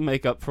 movies to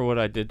make up for what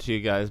I did to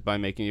you guys by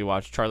making you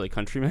watch Charlie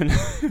Countryman.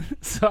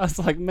 So I was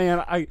like,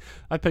 man,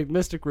 I picked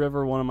Mystic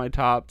River, one of my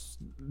tops,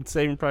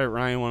 Saving Private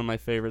Ryan, one of my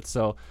favorites.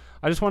 So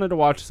I just wanted to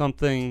watch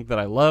something that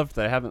I loved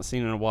that I haven't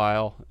seen in a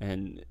while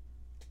and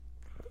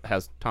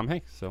has Tom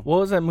Hanks. So what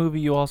was that movie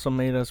you also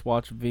made us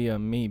watch via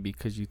me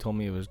because you told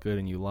me it was good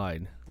and you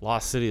lied?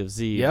 Lost City of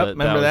Z. Yep,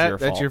 remember that?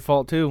 That's your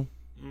fault too.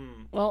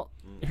 Well,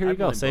 here you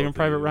go, Saving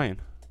Private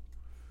Ryan.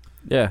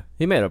 Yeah,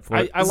 he made up for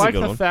it. I like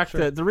the fact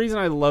that the reason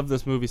I love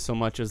this movie so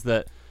much is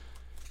that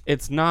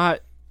it's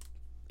not,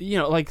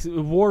 like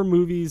war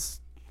movies.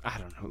 I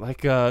don't know,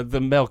 like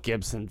the Mel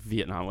Gibson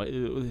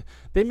Vietnam.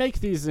 They make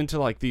these into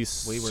like these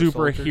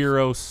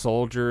superhero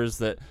soldiers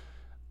that,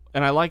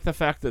 and I like the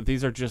fact that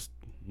these are just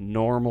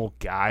normal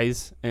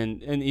guys.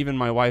 And even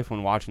my wife,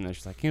 when watching this,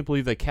 she's like, "Can't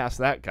believe they cast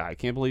that guy.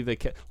 Can't believe they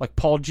like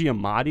Paul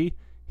Giamatti.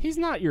 He's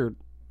not your."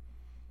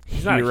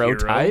 He's not a hero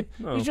type.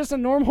 No. He's just a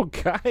normal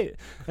guy.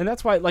 And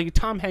that's why, like,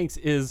 Tom Hanks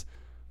is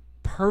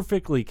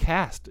perfectly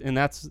cast. And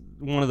that's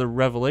one of the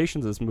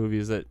revelations of this movie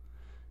is that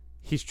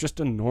he's just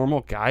a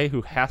normal guy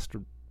who has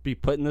to be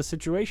put in this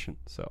situation.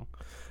 So,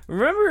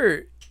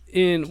 remember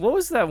what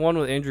was that one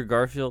with Andrew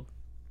Garfield?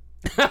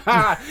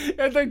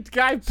 And the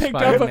guy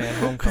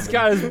picked he's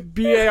got his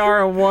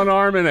BAR on one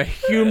arm and a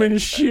human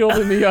shield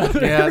in the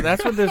other. Yeah,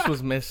 that's what this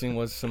was missing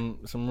was some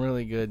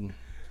really good...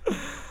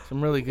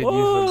 Some really good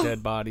use of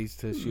dead bodies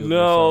to shield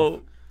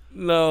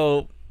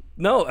yourself.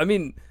 No. I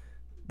mean,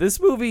 this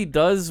movie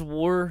does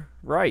war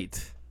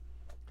right.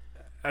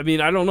 I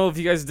mean, I don't know if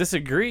you guys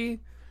disagree.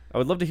 I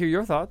would love to hear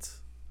your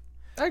thoughts.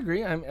 I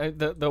agree.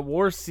 The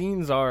war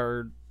scenes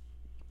are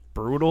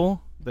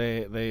brutal.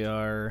 They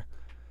are.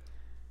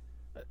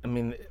 I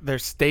mean, they're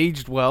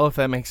staged well. If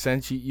that makes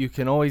sense, you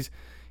can always,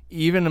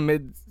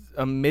 even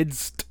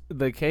amidst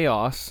the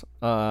chaos.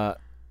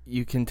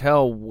 You can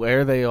tell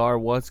where they are,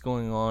 what's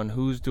going on,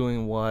 who's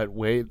doing what,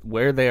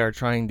 where they are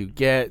trying to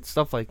get,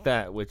 stuff like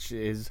that, which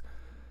is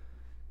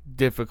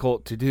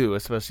difficult to do,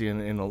 especially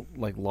in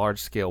like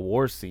large scale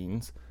war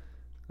scenes.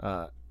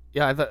 The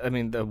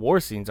war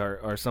scenes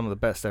are some of the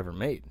best ever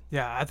made.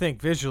 Yeah, I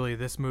think visually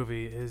this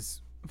movie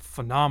is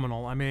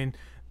phenomenal. I mean,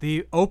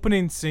 the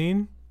opening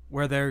scene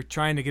where they're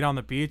trying to get on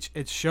the beach,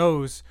 it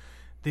shows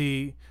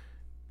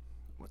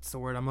what's the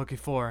word I'm looking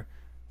for?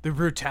 The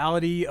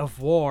brutality of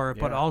war,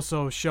 but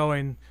also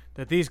showing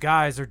that these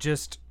guys are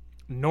just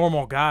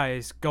normal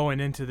guys going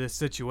into this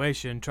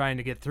situation, trying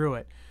to get through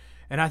it.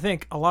 And I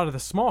think a lot of the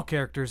small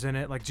characters in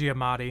it, like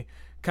Giamatti,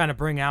 kind of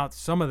bring out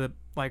some of the,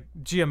 like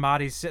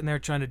Giamatti's sitting there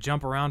trying to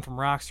jump around from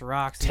rocks to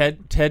rocks.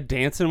 Ted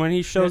Danson, when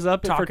he shows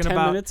up for 10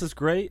 minutes, is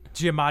great.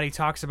 Giamatti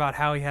talks about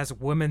how he has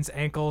women's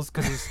ankles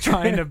because he's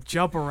trying to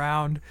jump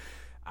around.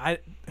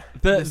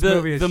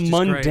 The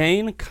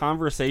mundane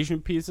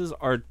conversation pieces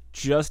are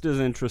just as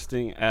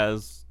interesting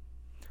as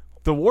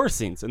the war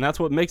scenes, and that's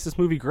what makes this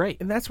movie great.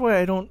 And that's why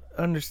I don't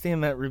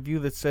understand that review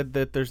that said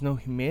that there's no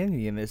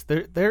humanity in this.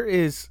 There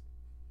is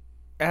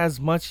as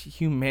much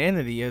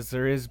humanity as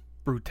there is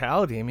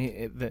brutality. I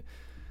mean,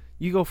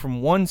 you go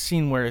from one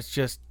scene where it's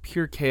just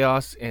pure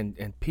chaos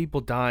and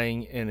people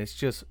dying, and it's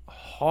just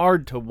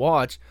hard to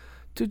watch,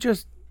 to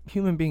just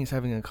human beings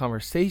having a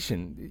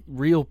conversation,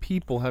 real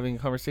people having a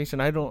conversation.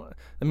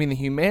 The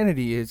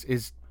humanity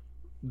is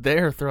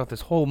there throughout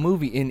this whole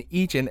movie in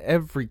each and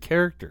every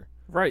character.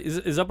 Right.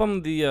 Is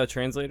Upham the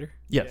translator?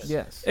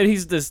 Yes. And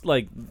he's this,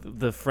 like,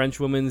 the French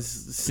woman's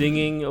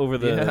singing over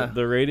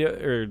the radio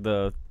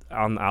or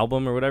on the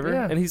album or whatever.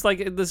 Yeah. And he's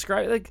like I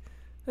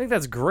think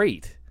that's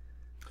great.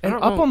 And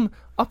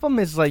Upham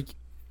is like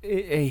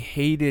a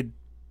hated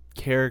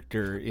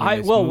character in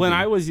this when movie.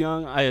 I was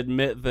young, I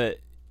admit that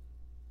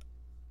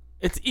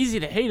it's easy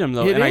to hate him,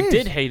 though, and I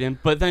did hate him,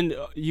 but then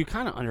you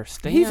kind of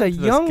understand. He's a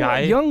this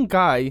young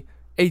guy,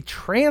 a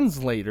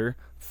translator,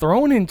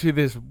 thrown into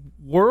this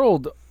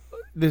world,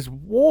 this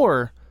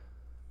war,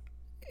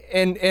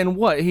 and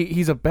what?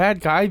 He's a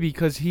bad guy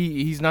because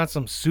he's not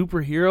some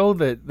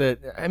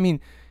superhero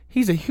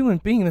he's a human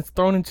being that's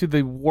thrown into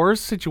the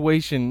worst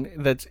situation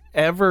that's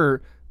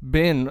ever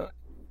been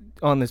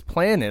on this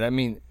planet. I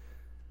mean,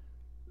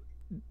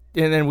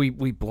 and then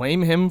we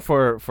blame him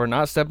for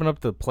not stepping up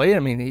to the plate. I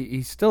mean,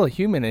 he's still a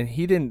human, and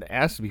he didn't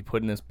ask to be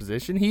put in this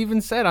position. He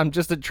even said, "I'm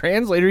just a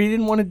translator." He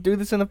didn't want to do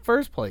this in the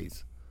first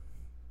place.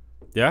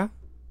 Yeah.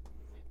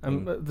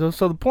 So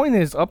the point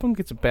is, Upham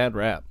gets a bad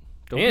rap.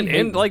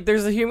 And like,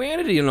 there's a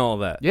humanity in all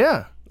that.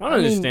 Yeah. I don't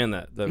understand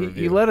that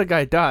review. He let a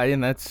guy die,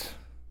 and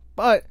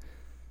but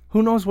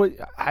who knows what?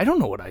 I don't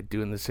know what I'd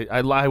do in this.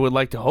 I would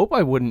like to hope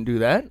I wouldn't do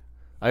that.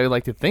 I would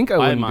like to think I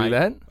wouldn't do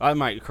that. I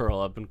might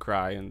curl up and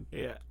cry and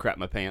crap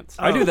my pants.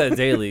 I do that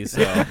daily,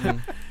 so.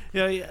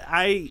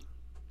 I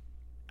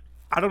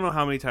don't know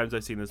how many times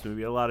I've seen this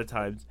movie. A lot of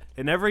times.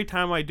 And every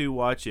time I do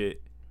watch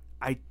it,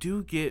 I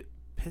do get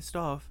pissed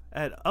off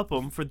at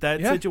Upham for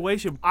that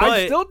situation. But,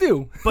 I still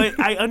do. But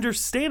I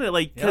understand it,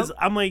 like, because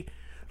I'm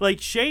like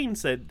Shane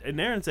said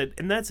and Aaron said,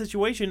 in that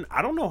situation,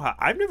 I don't know how.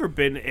 I've never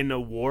been in a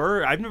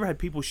war. I've never had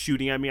people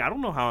shooting at me. I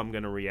don't know how I'm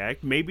going to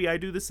react. Maybe I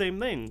do the same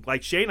thing.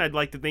 Like Shane, I'd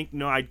like to think,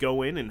 I'd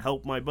go in and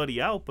help my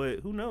buddy out, but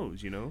who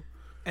knows,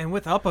 And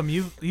with Upham,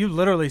 you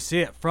literally see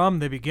it from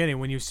the beginning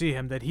when you see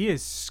him that he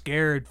is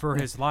scared for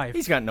his life.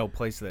 He's got no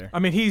place there. I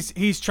mean,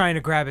 he's trying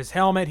to grab his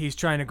helmet, he's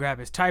trying to grab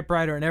his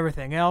typewriter and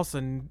everything else,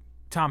 and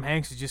Tom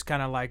Hanks is just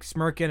kind of like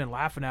smirking and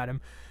laughing at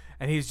him,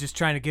 and he's just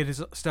trying to get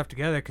his stuff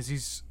together because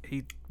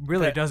he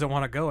really doesn't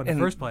want to go in the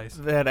first place.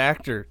 That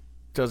actor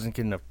doesn't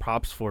get enough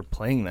props for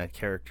playing that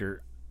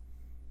character.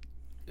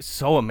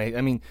 So amazing.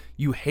 I mean,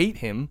 you hate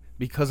him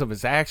because of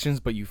his actions,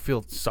 but you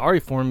feel sorry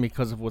for him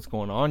because of what's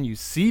going on. You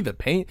see the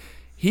pain.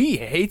 He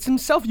hates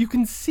himself. You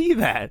can see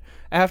that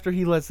after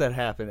he lets that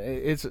happen.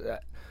 It's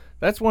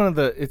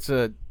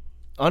a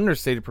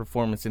understated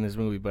performance in his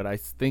movie, but I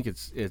think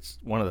it's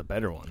one of the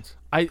better ones.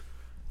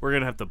 We're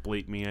gonna have to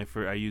bleep me.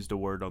 I used a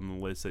word on the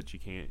list that you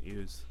can't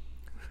use.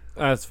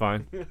 That's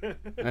fine.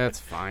 That's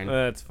fine.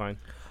 That's fine.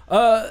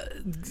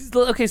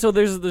 Okay, so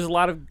there's a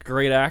lot of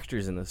great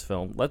actors in this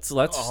film. Let's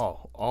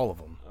all of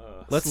them.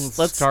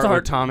 Let's start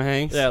with Tom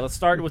Hanks. Yeah, let's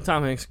start with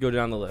Tom Hanks. Go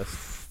down the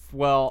list.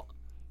 Well,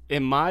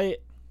 in my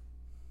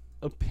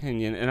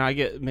opinion, and I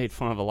get made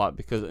fun of a lot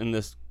because in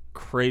this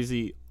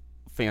crazy,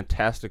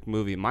 fantastic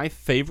movie, my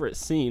favorite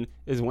scene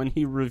is when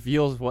he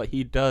reveals what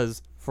he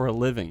does for a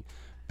living,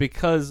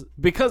 because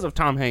of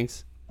Tom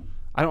Hanks.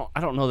 I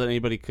don't know that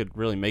anybody could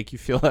really make you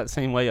feel that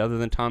same way other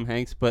than Tom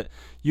Hanks, but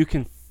you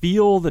can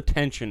feel the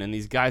tension, and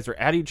these guys are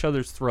at each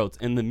other's throats,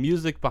 and the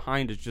music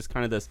behind is just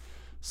kind of this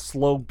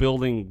slow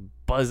building,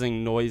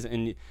 buzzing noise,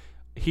 and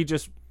he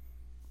just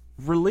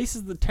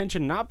releases the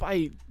tension not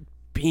by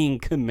being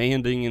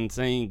commanding and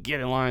saying,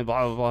 get in line,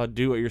 blah, blah, blah,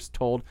 do what you're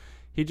told.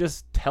 He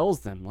just tells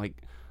them,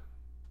 like,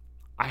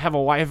 I have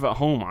a wife at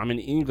home. I'm an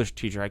English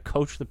teacher. I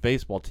coach the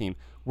baseball team.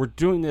 We're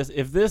doing this.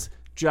 If this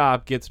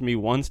job gets me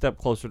one step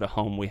closer to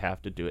home, we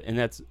have to do it. And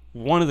that's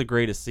one of the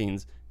greatest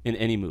scenes in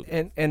any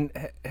movie. And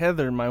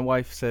Heather, my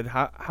wife, said,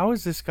 how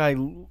is this guy,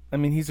 I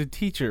mean, he's a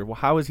teacher. Well,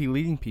 how is he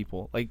leading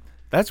people? Like,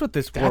 that's what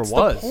this war was.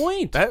 That's the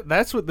point.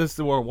 That's what this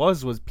war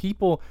was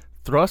people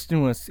thrust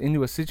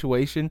into a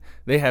situation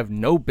they have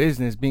no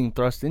business being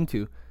thrust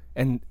into,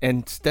 and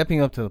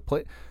stepping up to the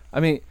plate. I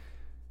mean,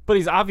 but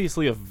he's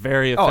obviously a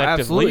very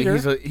effective leader.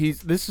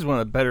 This is one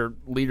of the better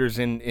leaders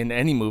in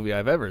any movie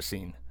I've ever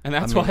seen, and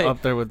that's why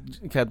up there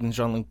with Captain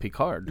Jean-Luc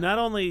Picard. Not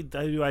only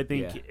do I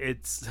think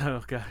it's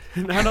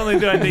not only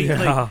do I think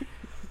like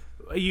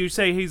you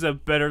say he's a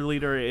better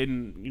leader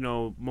in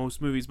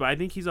most movies, but I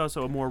think he's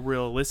also a more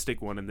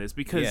realistic one in this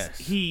because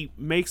he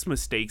makes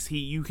mistakes.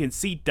 You can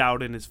see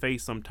doubt in his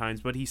face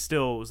sometimes, but he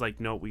still was like,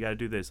 no, we got to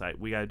do this.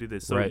 We got to do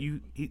this. So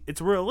it's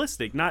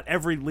realistic. Not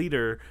every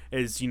leader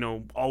is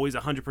always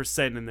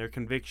 100% in their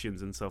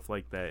convictions and stuff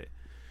like that.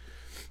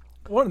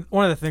 One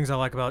of the things I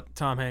like about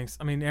Tom Hanks,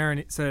 I mean,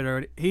 Aaron said it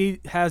already. He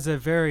has a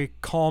very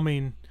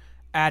calming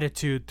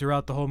attitude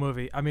throughout the whole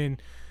movie. I mean,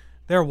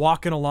 they're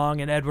walking along,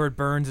 and Edward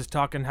Burns is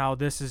talking how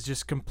this is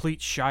just complete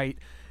shite,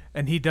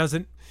 and he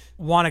doesn't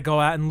want to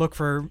go out and look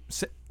for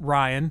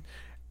Ryan.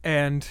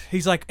 And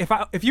he's like,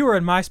 if you were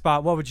in my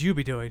spot, what would you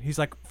be doing? He's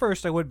like,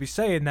 first I would be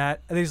saying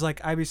that, and he's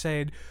like, I'd be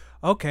saying,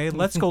 okay,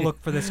 let's go look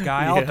for this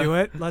guy. I'll do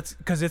it.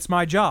 Because it's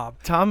my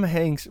job. Tom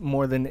Hanks,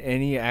 more than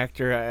any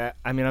actor,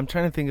 I mean, I'm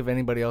trying to think of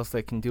anybody else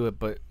that can do it,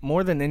 but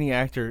more than any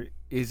actor,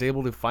 is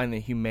able to find the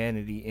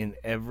humanity in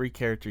every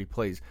character he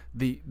plays.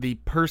 The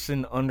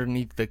person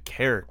underneath the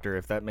character,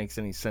 if that makes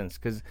any sense.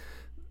 Because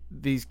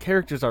these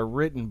characters are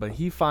written, but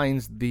he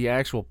finds the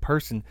actual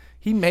person.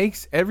 He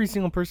makes every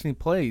single person he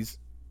plays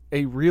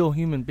a real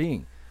human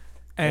being.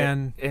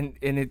 And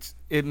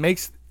it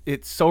makes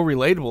it so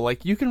relatable.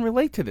 Like, you can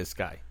relate to this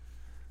guy.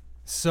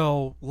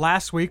 So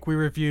last week we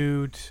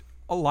reviewed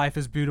Life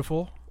is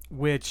Beautiful,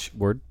 which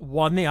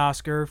won the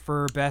Oscar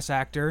for Best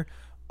Actor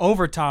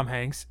over Tom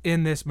Hanks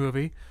in this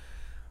movie.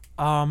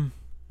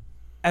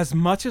 As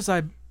much as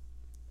I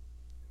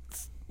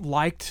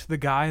liked the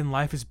guy in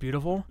Life is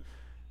Beautiful,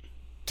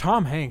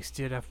 Tom Hanks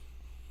did a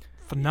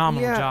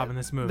phenomenal job in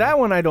this movie. That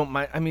one I don't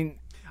mind. I mean,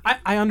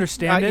 I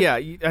understand it. Yeah,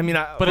 I mean,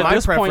 but my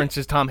preference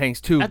is Tom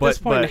Hanks too. At this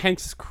point in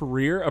Hanks'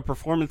 career, a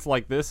performance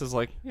like this is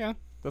like,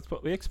 that's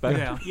what we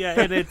expect. Yeah,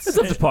 and it's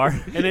up to par.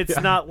 And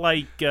it's not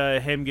like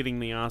him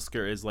getting the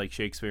Oscar is like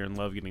Shakespeare in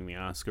Love getting the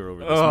Oscar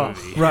over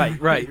this movie.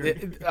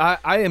 Right.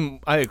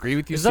 I agree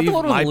with you. Is that the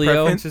one with my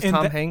Leo? preference is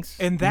Tom Hanks.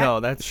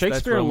 No, that's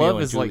Shakespeare in Love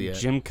is like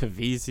Jim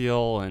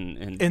Caviezel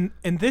and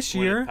in this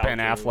year Ben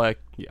Affleck.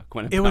 Yeah,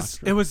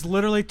 Gwyneth it was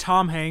literally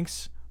Tom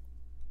Hanks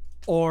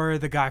or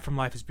the guy from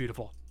Life is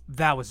Beautiful.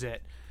 That was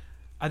it.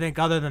 I think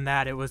other than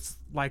that, it was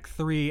like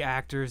three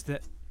actors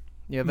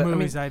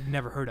movies I'd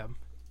never heard of.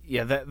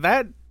 Yeah,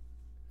 that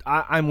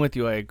I'm with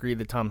you. I agree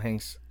that Tom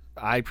Hanks.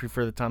 I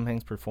prefer the Tom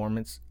Hanks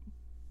performance,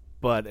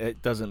 but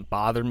it doesn't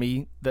bother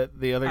me that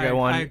the other guy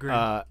won. I agree.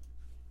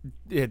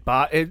 It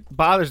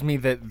bothers me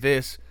that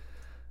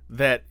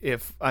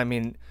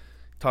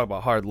talk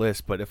about hard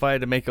list, but if I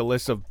had to make a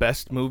list of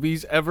best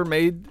movies ever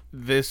made,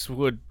 this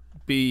would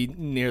be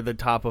near the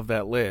top of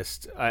that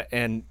list.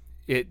 And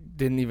it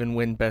didn't even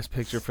win Best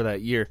Picture for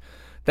that year.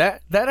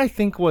 That I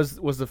think was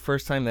the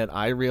first time that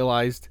I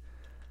realized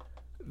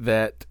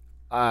that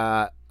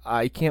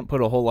I can't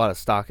put a whole lot of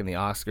stock in the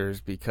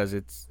Oscars because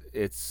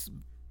it's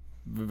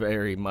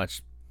very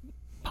much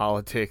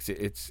politics.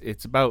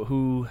 It's about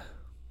who.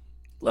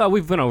 Well,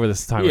 we've been over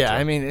this time. Yeah,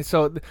 I mean,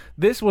 so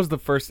this was the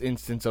first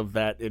instance of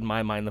that in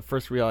my mind. The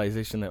first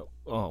realization that,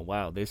 oh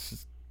wow,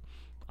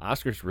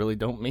 Oscars really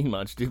don't mean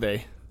much, do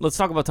they? Let's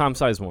talk about Tom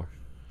Sizemore.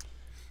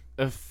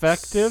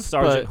 Effective,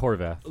 Sergeant but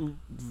Horvath.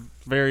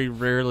 Very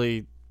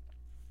rarely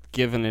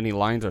given any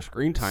lines or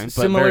screen time, but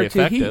Similar very to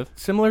effective. Heat.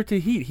 Similar to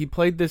Heat, he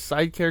played this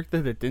side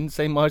character that didn't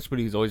say much, but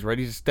he was always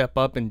ready to step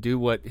up and do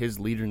what his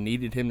leader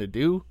needed him to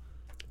do.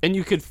 And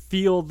you could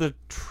feel the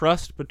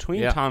trust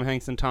between Tom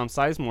Hanks and Tom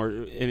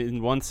Sizemore.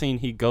 In one scene,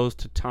 he goes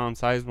to Tom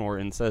Sizemore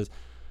and says,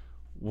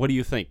 "What do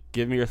you think?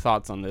 Give me your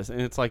thoughts on this."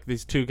 And it's like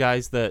these two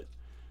guys that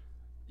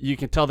you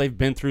can tell they've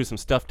been through some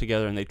stuff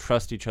together, and they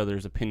trust each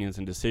other's opinions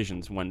and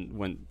decisions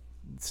when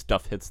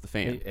stuff hits the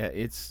fan.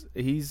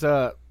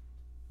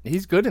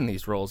 He's good in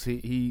these roles.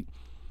 I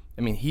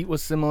mean, Heat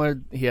was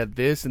similar. He had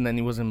this, and then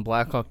he was in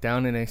Black Hawk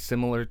Down in a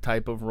similar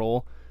type of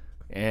role,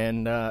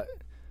 and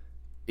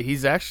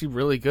he's actually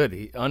really good.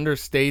 He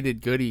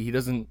understated good. He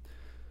doesn't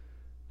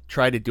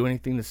try to do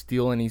anything to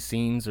steal any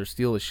scenes or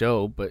steal the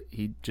show, but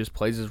he just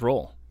plays his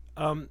role.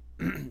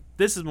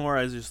 This is more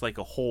as just like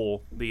a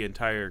whole, the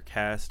entire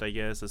cast, I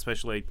guess,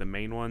 especially like the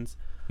main ones.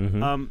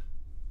 Mm-hmm.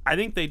 I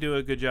think they do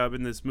a good job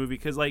in this movie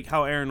because, like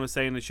how Aaron was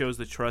saying, it shows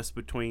the trust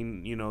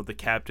between, the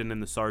captain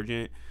and the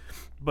sergeant.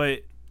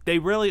 But they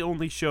really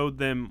only showed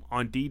them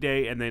on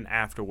D-Day and then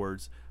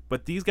afterwards.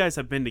 But these guys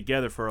have been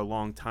together for a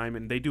long time,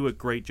 and they do a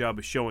great job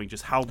of showing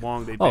just how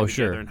long they've been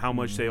together and how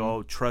much they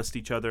all trust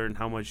each other and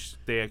how much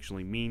they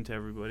actually mean to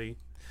everybody.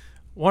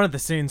 One of the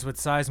scenes with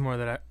Sizemore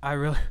that I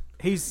really...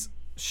 He's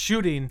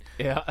shooting.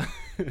 Yeah.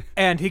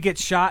 And he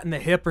gets shot in the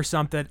hip or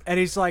something, and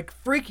he's, like,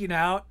 freaking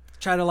out.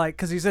 Try to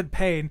because he's in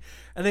pain,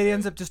 and then he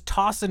ends up just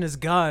tossing his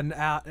gun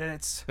out, and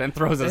it's then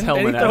throws his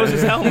helmet.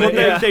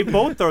 Well, they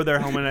both throw their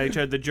helmet at each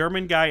other. The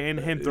German guy and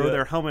him throw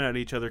their helmet at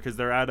each other because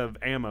they're out of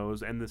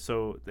ammos, and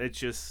so it's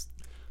just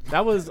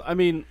that was. I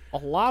mean, a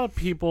lot of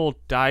people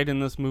died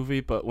in this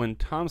movie, but when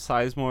Tom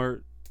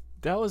Sizemore,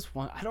 that was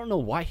one. I don't know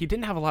why he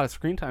didn't have a lot of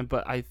screen time,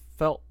 but I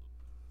felt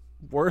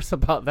worse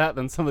about that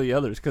than some of the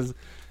others because.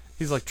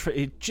 He's like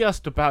he's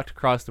just about to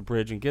cross the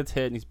bridge and gets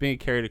hit, and he's being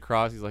carried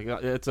across. He's like,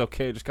 "It's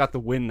okay, I just got the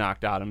wind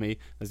knocked out of me."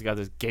 He's got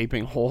this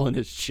gaping hole in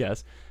his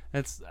chest.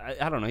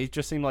 I don't know. He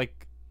just seemed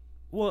like,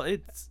 well,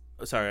 it's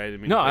sorry, I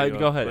didn't mean. No, to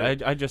go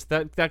ahead. I just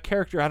that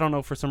character. I don't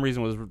know, for some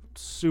reason was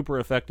super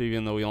effective,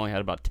 even though he only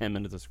had about 10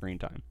 minutes of screen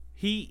time.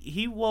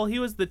 He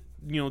was the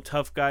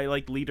tough guy,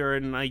 like leader,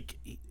 and like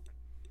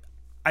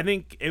I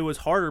think it was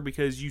harder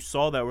because you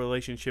saw that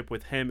relationship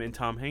with him and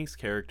Tom Hanks'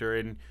 character.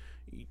 And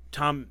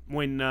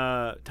when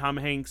Tom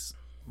Hanks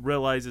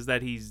realizes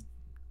that he's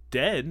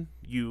dead,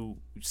 you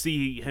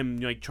see him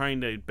like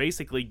trying to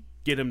basically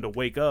get him to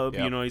wake up.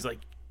 Yep. He's like,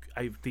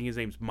 I think his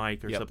name's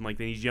Mike or something like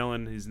that. He's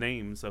yelling his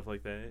name and stuff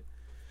like that.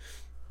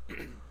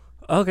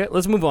 Okay,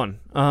 let's move on.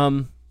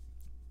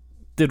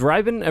 Did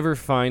Ryben ever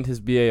find his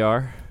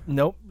BAR?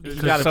 Nope. He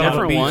got a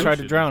different one. Tried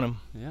to drown him.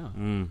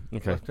 Yeah.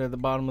 Okay. Left at the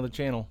bottom of the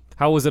channel.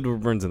 How was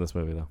Edward Burns in this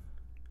movie, though?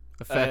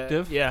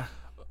 Effective. Yeah.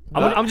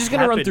 I'm just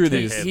going to run through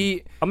these. I'm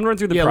going to run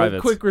through the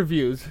privates. Quick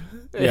reviews.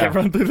 Yeah,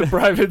 run through the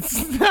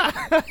privates.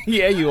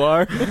 Yeah, you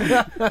are.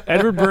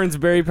 Edward Burns,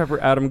 Barry Pepper,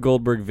 Adam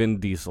Goldberg, Vin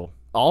Diesel.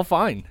 All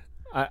fine.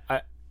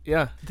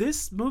 Yeah.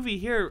 This movie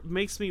here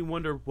makes me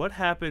wonder what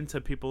happened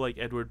to people like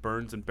Edward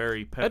Burns and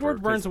Barry Pepper.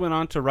 Edward Burns went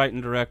on to write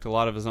and direct a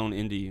lot of his own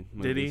indie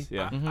movies. Did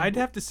he? Yeah. I'd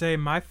have to say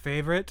my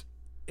favorite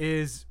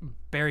is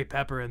Barry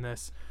Pepper in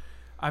this.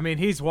 I mean,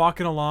 he's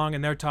walking along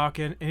and they're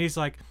talking, and he's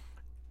like,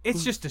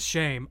 "It's just a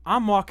shame.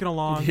 I'm walking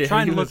along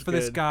trying to look for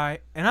this guy,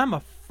 and I'm a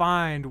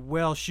fine,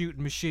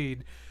 well-shooting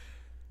machine,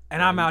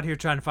 and I'm out here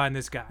trying to find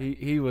this guy."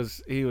 He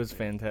was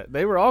fantastic.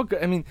 They were all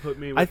good. I mean,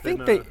 I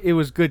think it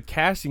was good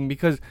casting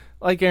because,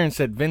 like Aaron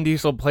said, Vin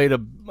Diesel played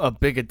a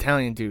big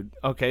Italian dude.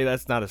 Okay,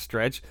 that's not a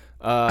stretch.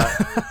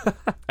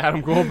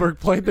 Adam Goldberg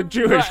played the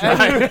Jewish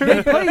guy.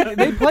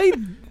 They played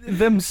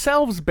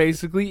themselves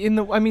basically in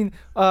the. I mean,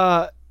 who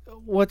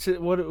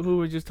were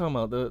we just talking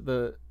about?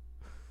 The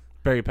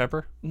Barry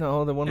Pepper?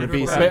 No, the one with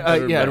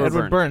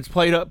Edward Burns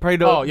played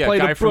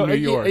guy from New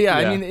York. Yeah,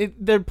 I mean,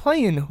 they're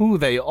playing who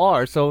they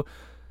are. So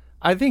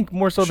I think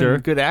more so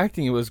than good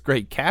acting, it was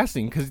great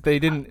casting because they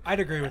didn't. I'd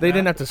agree with they that.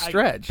 didn't have to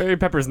stretch. Barry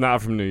Pepper's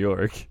not from New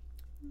York.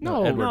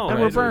 No,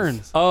 Edward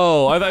Burns.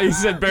 Oh, I thought you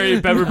said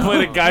Barry Pepper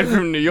played a guy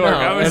from New York. No,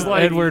 I was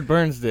like, Edward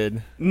Burns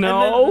did.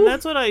 No, and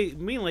that's what I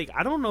mean. Like,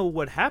 I don't know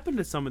what happened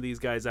to some of these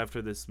guys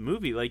after this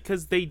movie. Like,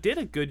 because they did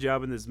a good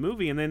job in this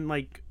movie, and then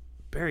like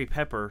Barry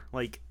Pepper,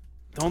 like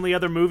The only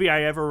other movie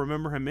I ever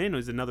remember him in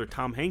was another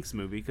Tom Hanks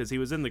movie because he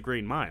was in The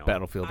Green Mile.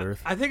 Battlefield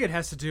Earth. I think it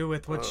has to do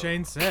with what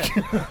Shane said.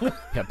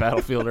 Yeah,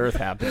 Battlefield Earth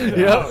happened.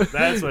 Yep.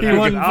 That's what he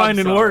wasn't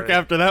finding work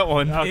after that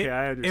one. Okay,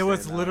 I understand. It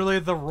was literally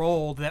the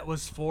role that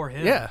was for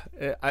him. Yeah.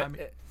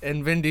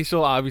 And Vin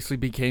Diesel obviously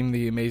became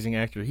the amazing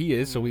actor he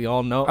is, so we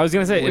all know. I was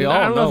going to say,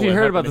 I don't know if you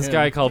heard about this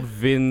guy called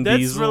Vin Diesel.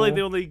 That's really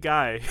the only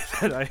guy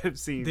that I have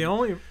seen. The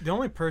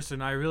only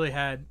person I really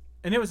had,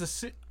 and it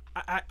was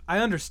I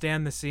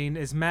understand the scene,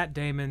 is Matt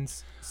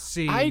Damon's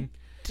scene. I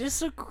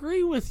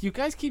disagree with you.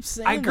 Guys keep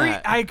saying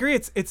that. I agree.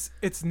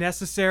 It's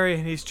necessary,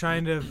 and he's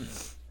trying to,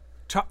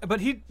 but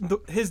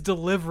his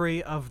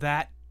delivery of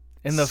that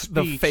and the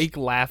speech, fake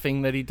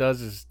laughing that he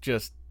does is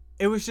just.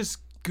 It was just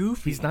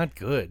goofy. He's not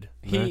good.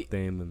 Matt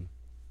Damon.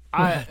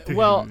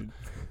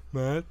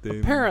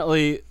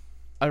 Apparently,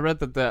 I read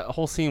that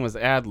whole scene was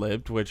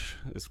ad-libbed, which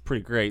is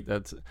pretty great.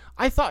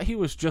 I thought he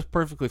was just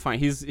perfectly fine.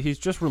 He's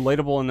just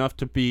relatable enough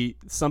to be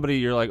somebody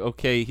you're like,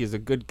 okay, he's a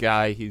good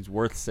guy. He's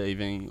worth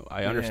saving.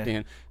 I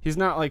understand. He's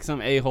not like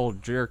some a-hole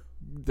jerk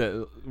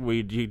that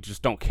you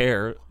just don't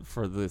care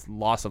for the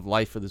loss of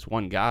life for this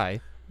one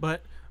guy.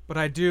 But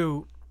I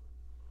do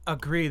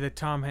agree that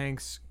Tom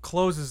Hanks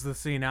closes the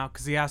scene out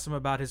because he asks him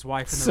about his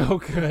wife and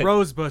the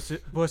rose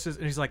bushes,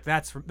 and he's like,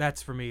 "That's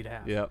for me to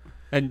have." Yep.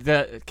 And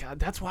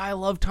that's why I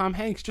love Tom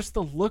Hanks. Just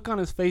the look on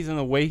his face and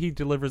the way he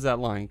delivers that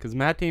line. Because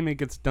Matt Damon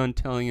gets done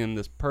telling him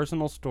this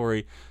personal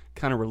story,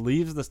 kind of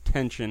relieves this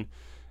tension,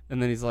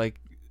 and then he's like,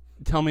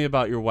 "Tell me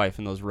about your wife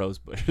and those rose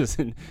bushes."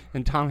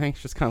 And Tom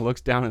Hanks just kind of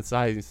looks down and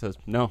sighs and says,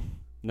 "No,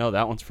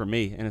 that one's for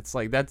me." And it's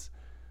like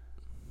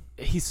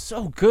he's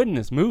so good in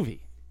this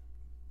movie.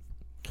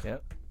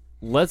 Yep.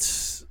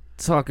 Let's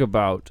talk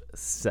about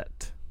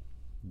set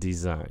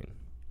design.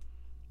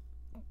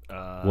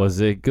 Was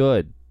it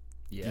good?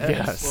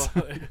 Yes.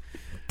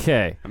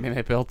 Okay. I mean,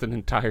 they built an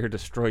entire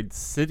destroyed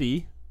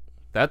city.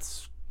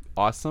 That's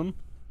awesome.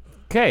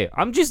 Okay,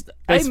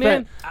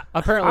 man.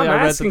 Apparently,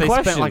 I read that they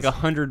questions. spent like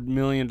 $100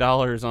 million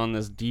on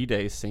this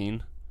D-Day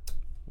scene,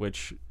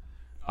 which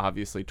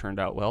obviously turned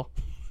out well.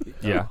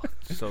 Yeah.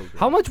 So good.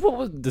 How much?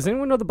 Does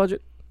anyone know the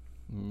budget?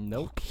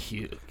 Nope.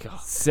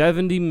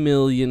 $70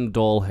 million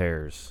doll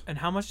hairs. And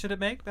how much did it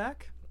make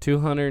back?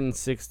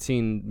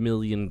 $216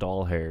 million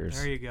doll hairs.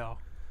 There you go.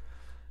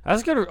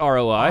 That's good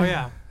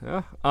ROI. Oh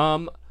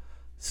yeah.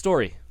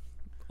 Story.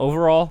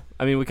 Overall,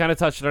 I mean, we kind of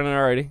touched on it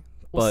already.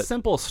 Well,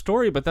 simple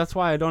story, but that's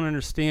why I don't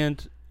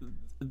understand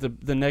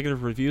the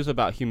negative reviews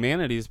about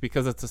Humanities,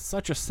 because it's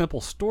such a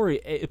simple story,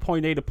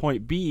 point A to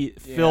point B,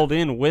 filled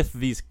in with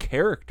these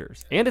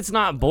characters, and it's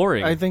not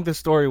boring. I think the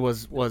story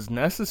was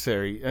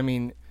necessary. I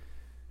mean,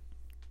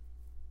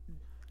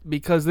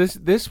 because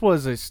this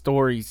was a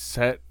story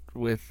set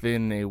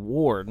within a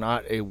war,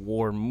 not a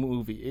war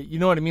movie. You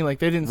know what I mean? Like,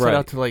 they didn't set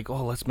out to like,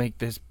 oh, let's make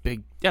this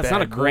big. Yeah, it's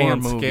not a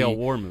grand scale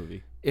war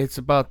movie. It's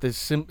about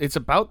this. It's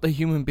about the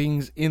human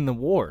beings in the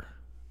war,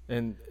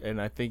 and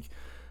I think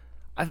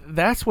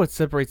that's what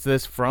separates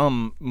this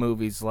from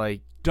movies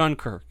like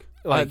Dunkirk.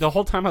 Like the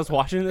whole time I was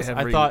watching this,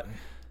 I thought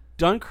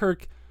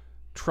Dunkirk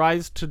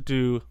tries to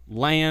do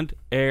land,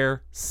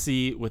 air,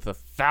 sea with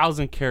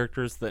 1,000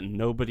 characters that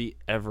nobody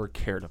ever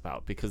cared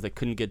about because they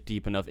couldn't get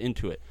deep enough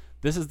into it.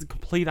 This is the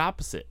complete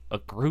opposite. A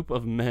group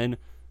of men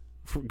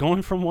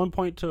going from one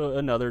point to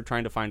another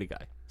trying to find a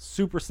guy.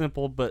 Super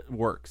simple, but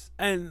works.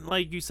 And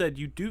like you said,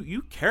 you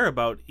care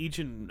about each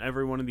and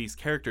every one of these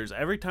characters.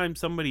 Every time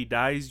somebody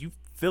dies, you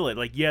feel it.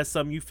 Like, yes,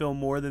 some you feel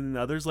more than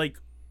others. Like,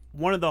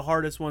 one of the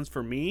hardest ones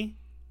for me,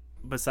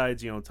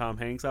 besides, Tom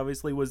Hanks,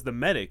 obviously, was the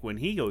medic when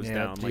he goes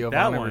down. Like,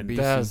 that one.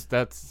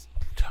 That's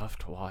tough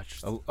to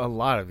watch. A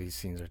lot of these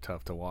scenes are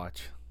tough to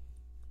watch.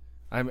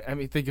 I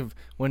mean, think of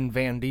when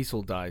Van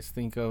Diesel dies.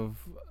 Think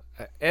of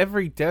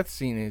every death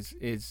scene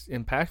is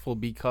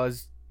impactful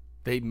because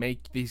they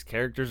make these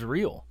characters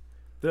real.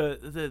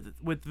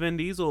 With Vin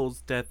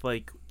Diesel's death,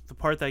 like, the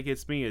part that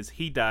gets me is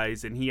he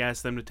dies and he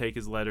asks them to take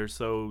his letter,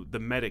 so the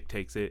medic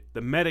takes it.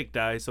 The medic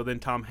dies, so then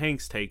Tom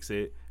Hanks takes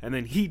it, and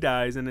then he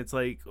dies, and it's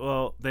like,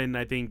 well, then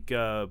I think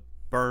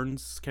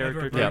Burns'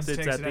 character takes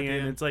it at the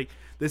end. It's like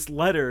this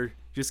letter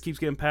just keeps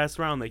getting passed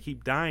around. They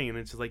keep dying, and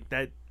it's just like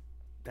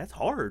that's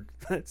hard.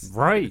 That's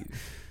right.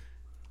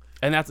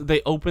 And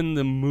they open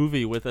the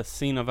movie with a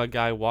scene of a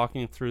guy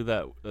walking through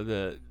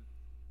the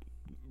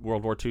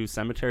World War II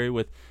cemetery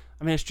with,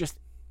 I mean, it's just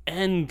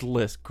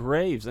endless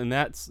graves, and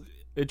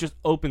it just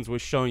opens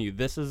with showing you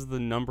this is the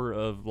number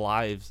of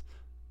lives,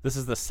 this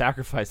is the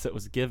sacrifice that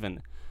was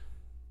given,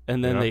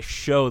 and then they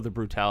show the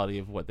brutality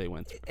of what they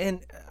went through.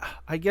 And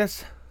I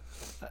guess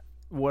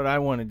what I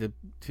wanted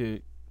to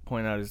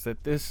point out is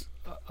that this,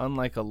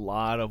 unlike a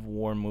lot of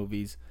war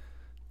movies,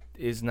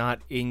 is not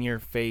in your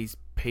face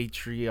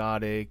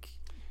patriotic,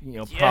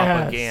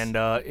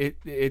 propaganda.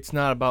 It's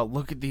not about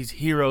look at these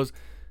heroes.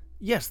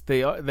 Yes,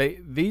 they are.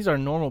 These are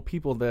normal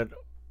people that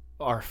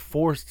are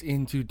forced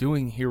into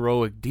doing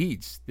heroic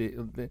deeds.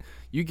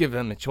 You give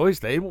them a choice,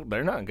 they're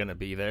not going to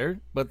be there,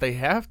 but they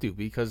have to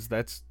because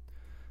that's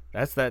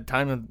that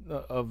time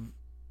of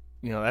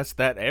that's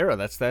that era.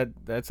 That's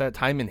that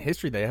time in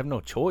history. They have no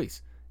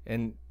choice,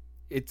 and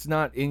it's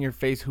not in your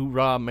face.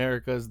 Hoorah,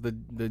 America's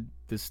the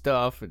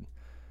stuff. And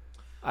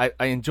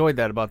I enjoyed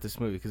that about this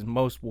movie because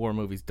most war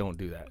movies don't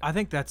do that. I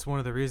think that's one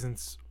of the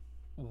reasons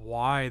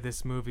why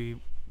this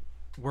movie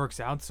works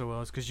out so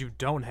well is because you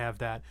don't have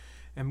that.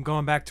 And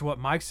going back to what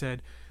Mike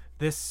said,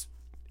 this,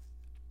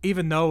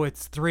 even though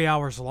it's 3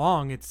 hours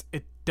long, it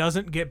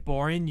doesn't get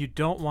boring. You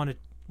don't want to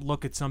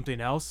look at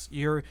something else.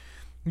 You're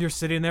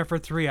sitting there for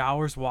 3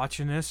 hours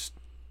watching this,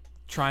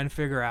 trying to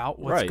figure out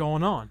what's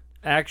going on.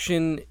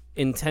 Action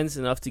intense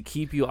enough to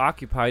keep you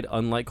occupied,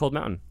 unlike Cold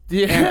Mountain.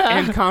 Yeah,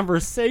 and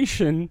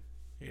conversation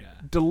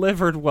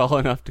delivered well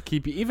enough to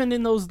keep you, even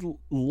in those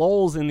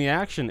lulls in the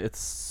action. It's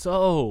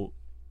so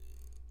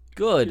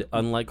good,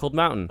 unlike Cold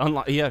Mountain.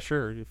 Yeah,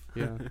 sure.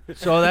 Yeah.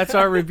 So that's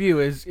our review.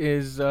 Is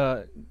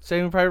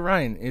Saving Private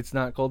Ryan? It's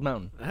not Cold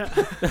Mountain.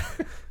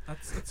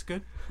 That's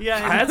good.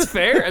 Yeah, that's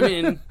fair. I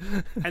mean,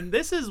 and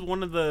this is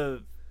one of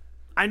the.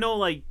 I know,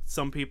 like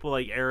some people,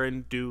 like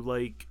Aaron, do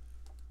like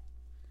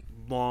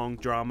long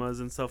dramas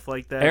and stuff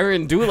like that.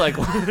 Aaron do like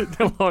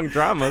long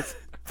dramas.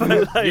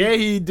 But, like, yeah,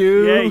 he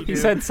do. Yeah, he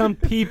said some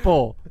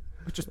people,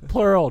 which is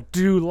plural,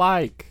 do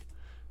like.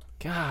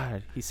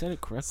 God, he said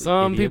it correctly.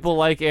 Some idiot. people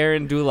like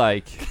Aaron do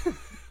like.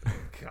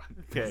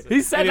 Okay.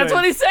 He said that's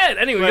what he said.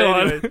 Anyway, go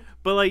on.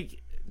 But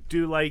like,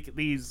 do like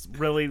these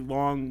really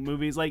long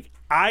movies. Like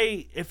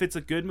if it's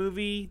a good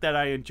movie that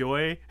I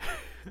enjoy,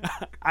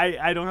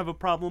 I don't have a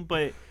problem.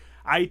 But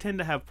I tend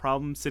to have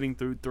problems sitting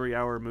through 3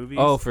 hour movies.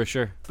 Oh, for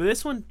sure. But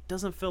this one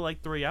doesn't feel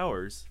like 3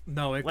 hours.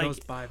 No, it goes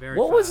by very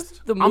what fast.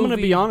 Was the movie? I'm going to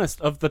be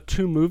honest. Of the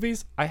two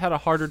movies, I had a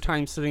harder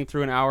time sitting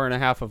through an hour and a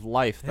half of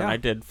Life than I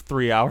did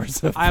 3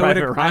 hours of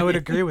Private Ryan. I would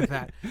agree with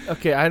that.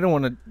 Okay, I don't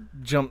want to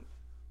jump,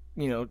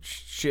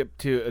 ship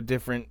to a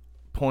different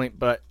point,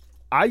 but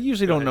I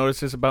usually don't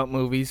notice this about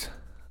movies.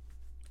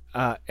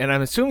 And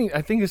I'm assuming,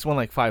 I think this won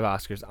like 5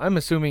 Oscars. I'm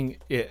assuming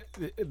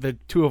the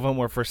two of them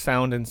were for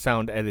sound and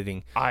sound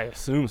editing. I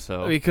assume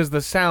so. Because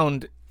the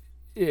sound,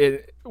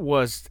 it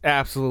was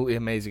absolutely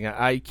amazing.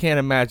 I can't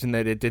imagine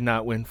that it did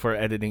not win for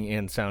editing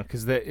and sound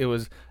because it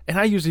was, and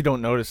I usually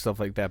don't notice stuff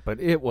like that, but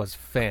it was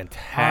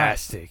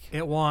fantastic.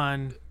 It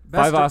won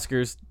 5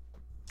 Oscars.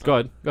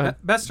 Go ahead.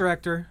 Best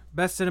director,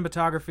 best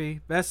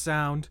cinematography, best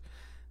sound,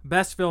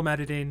 best film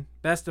editing,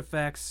 best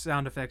effects,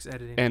 sound effects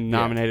editing, and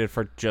nominated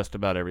for just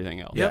about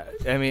everything else. Yep.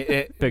 Yeah, I mean,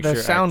 Picture, the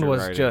sound actor,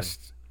 was writing,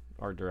 just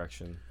art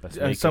direction.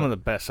 Some of the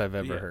best I've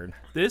ever heard.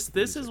 This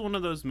is one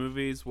of those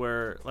movies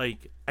where,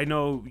 like, I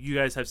know you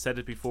guys have said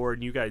it before,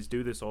 and you guys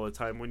do this all the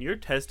time. When you're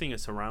testing a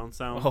surround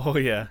sound,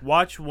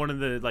 watch one of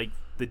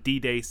the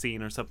D-Day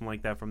scene or something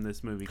like that from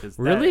this movie. Cause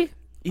really?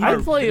 I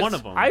play one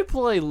of them. I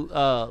play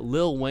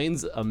Lil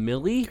Wayne's A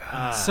Milli.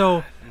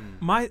 So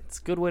it's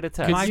a good way to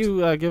test. Could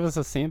you give us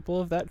a sample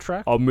of that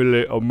track? A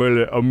milli.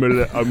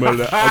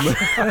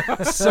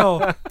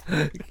 So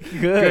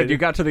good. You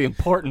got to the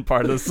important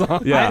part of the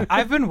song. Yeah,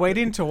 I've been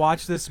waiting to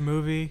watch this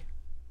movie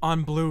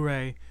on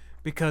Blu-ray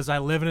because I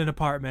live in an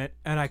apartment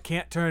and I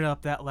can't turn it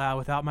up that loud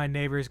without my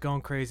neighbors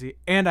going crazy,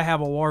 and I have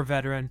a war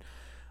veteran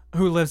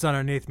who lives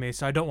underneath me,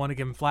 so I don't want to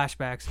give him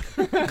flashbacks.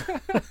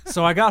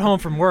 So I got home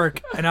from work,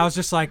 and I was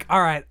just like,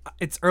 all right,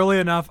 it's early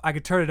enough, I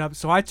could turn it up.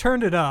 So I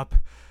turned it up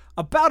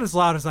about as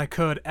loud as I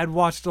could and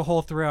watched the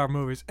whole 3 hour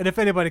movies. And if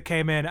anybody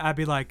came in, I'd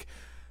be like,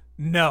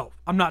 no,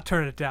 I'm not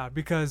turning it down,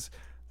 because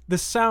the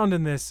sound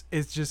in this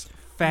is just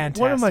fantastic.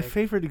 One of my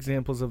favorite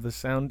examples of the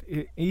sound,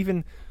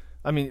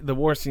 the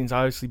war scenes,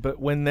 obviously, but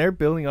when they're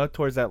building up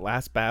towards that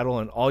last battle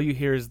and all you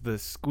hear is the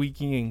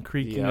squeaking and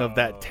creaking of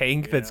that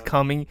tank that's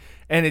coming,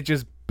 and it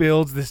just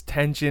builds this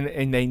tension,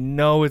 and they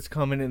know it's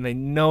coming and they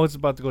know it's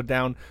about to go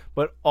down,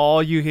 but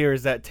all you hear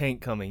is that tank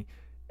coming.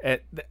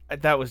 And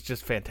that was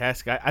just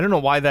fantastic. I don't know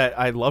why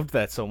I loved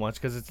that so much,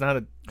 because it's not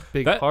a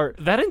big part.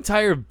 That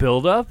entire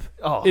buildup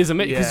is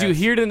amazing, because you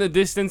hear it in the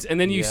distance, and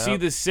then you see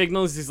the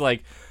signals. These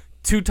like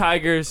 2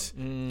 Tigers,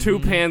 2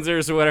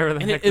 Panzers, or whatever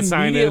the heck the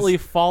sign is. Immediately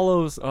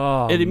follows.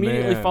 It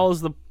immediately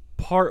follows the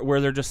part where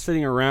they're just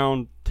sitting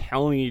around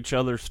telling each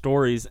other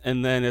stories,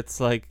 and then it's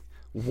like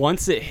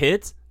once it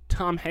hits,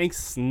 Tom Hanks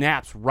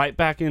snaps right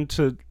back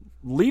into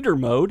leader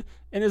mode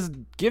and is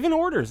giving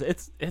orders.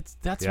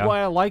 That's why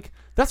I like.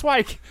 That's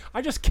why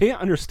I just can't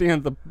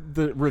understand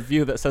the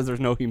review that says there's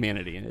no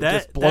humanity, and it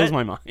just blows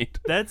my mind.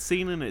 That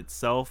scene in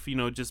itself,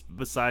 just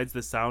besides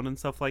the sound and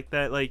stuff like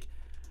that, like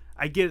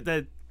I get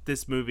that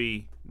this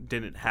movie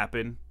didn't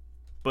happen,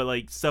 but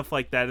like stuff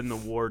like that in the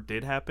war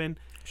did happen.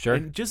 Sure.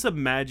 And just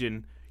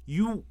imagine,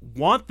 you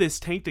want this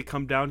tank to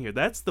come down here.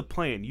 That's the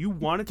plan. You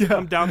want it to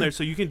come down there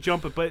so you can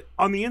jump it, but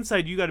on the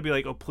inside you got to be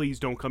like, oh, please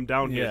don't come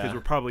down here, because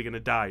we're probably going to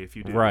die if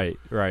you do. Right.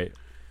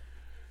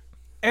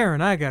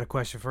 Aaron, I got a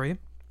question for you.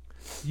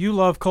 You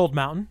love Cold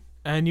Mountain,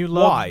 and you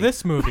love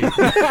this movie.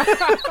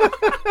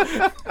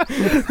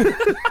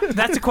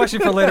 That's a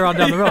question for later on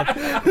down the road.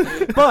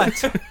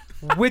 But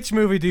which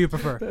movie do you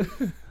prefer?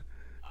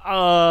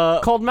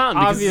 Cold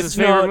Mountain, because it's his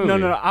favorite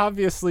movie. No.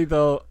 Obviously,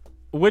 though,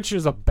 which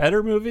is a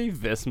better movie?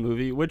 This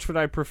movie. Which would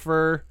I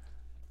prefer?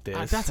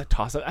 this. That's a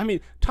toss-up. I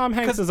mean, Tom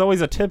Hanks is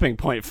always a tipping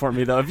point for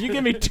me, though. If you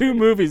give me two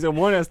movies and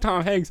one has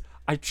Tom Hanks,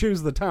 I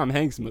choose the Tom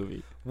Hanks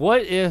movie.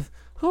 What if...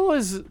 Who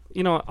is...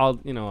 You know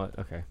what?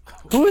 Okay.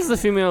 Who is the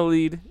female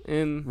lead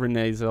in...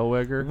 Renee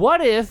Zellweger. What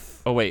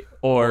if... Oh, wait.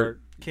 Or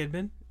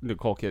Kidman?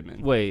 Nicole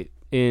Kidman. Wait,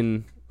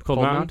 in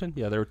Cold Mountain?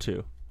 Yeah, there were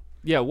two.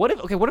 Yeah, what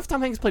if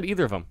Tom Hanks played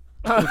either of them?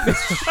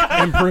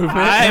 Improvement.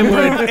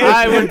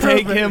 I would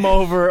take him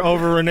over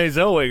Renee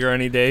Zellweger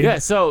any day. Yeah,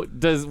 so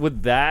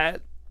would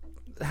that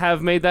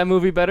have made that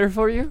movie better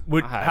for you?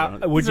 Would These you are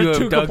have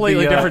two dug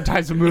completely different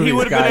types of movies, He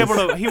would guys.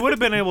 have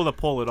been able to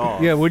pull it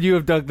off. Yeah, would you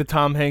have dug the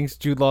Tom Hanks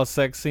Jude Law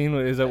sex scene?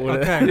 Is that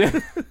what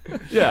it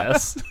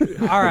Yes.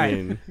 All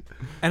right.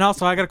 And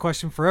also, I got a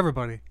question for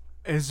everybody.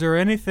 Is there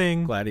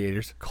anything...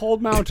 Gladiators.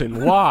 Cold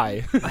Mountain.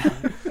 Why?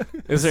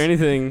 Is there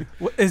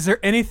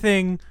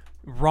anything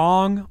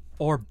wrong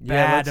or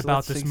bad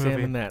about this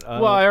movie? That.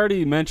 Well, I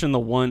already mentioned the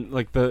one,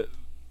 like the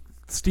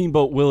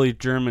Steamboat Willie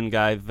German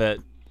guy that,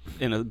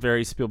 in a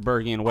very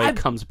Spielbergian way,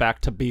 comes back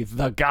to be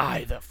the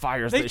guy that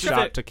fires the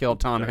shot to kill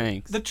Tom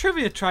Hanks. The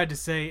trivia tried to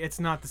say it's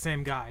not the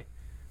same guy,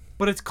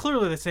 but it's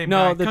clearly the same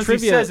guy because he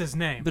says his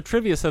name. The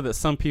trivia said that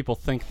some people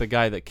think the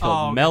guy that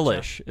killed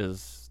Mellish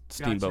is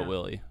Steamboat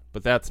Willie,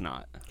 but that's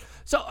not.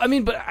 So I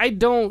mean, but I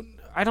don't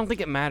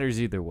think it matters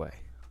either way.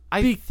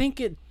 I think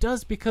it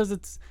does because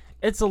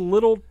it's a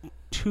little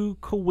too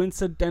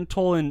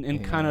coincidental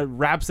and kind of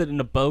wraps it in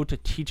a bow to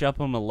teach up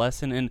him a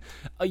lesson. And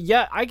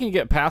yeah, I can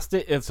get past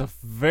it. It's a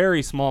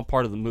very small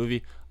part of the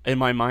movie. In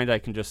my mind, I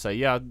can just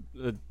say,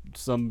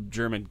 some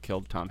German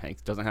killed Tom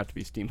Hanks. Doesn't have to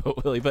be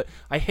Steamboat Willie. But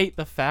I hate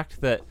the fact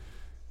that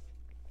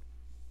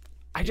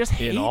I just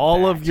hate in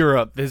all that. of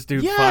Europe, this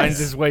dude finds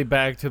his way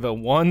back to the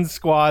one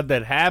squad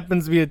that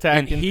happens to be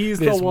attacking. And he's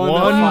this the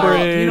one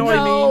bridge. You know what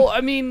I mean?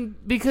 I mean,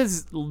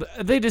 because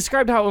they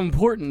described how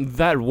important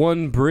that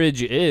one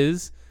bridge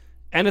is.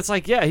 And it's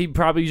like, yeah, he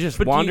probably just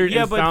wandered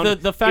and found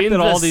the fact that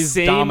all these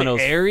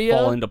dominoes area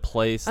fall into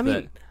place. I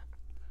mean,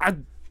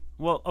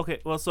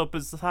 so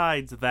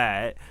besides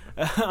that,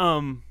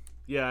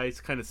 I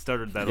kind of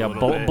stuttered that a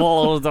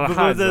little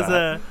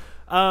bit.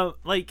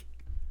 Like,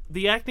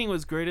 the acting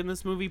was great in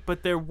this movie,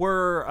 but there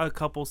were a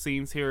couple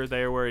scenes here or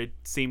there where it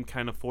seemed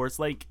kind of forced,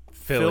 like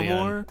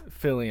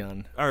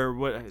Fillion. Or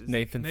what?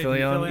 Nathan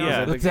Fillion.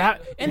 Yeah,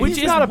 and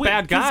he's not a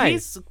bad guy.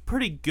 He's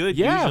pretty good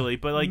usually,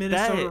 but like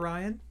Minnesota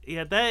Ryan.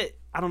 Yeah, that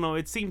I don't know.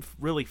 It seemed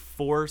really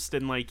forced,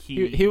 and like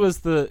he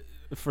was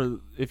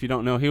if you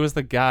don't know, he was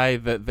the guy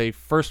that they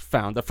first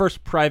found, the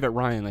first Private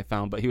Ryan they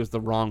found, but he was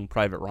the wrong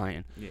Private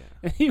Ryan. Yeah,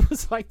 and he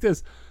was like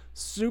this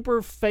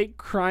super fake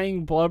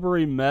crying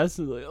blubbery mess.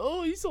 And like,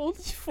 oh, he's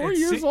only 4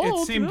 years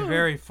old. It seemed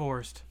very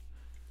forced.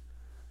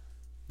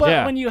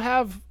 But when you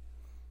have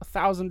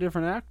 1,000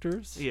 different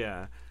actors,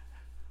 Nathan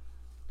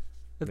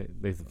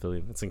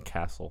Fillion. It's in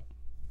Castle.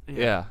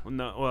 Yeah.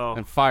 No, well,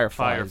 and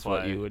Firefly is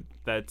what you would.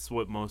 That's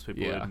what most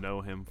people would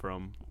know him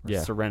from.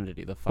 Yeah.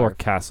 Serenity, the Firefly. Or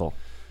Castle.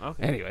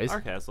 Okay. Anyways, our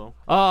Castle.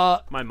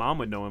 My mom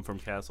would know him from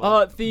Castle.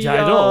 I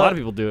know a lot of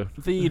people do.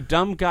 The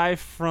dumb guy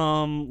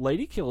from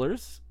Lady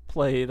Killers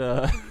played.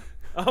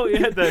 Oh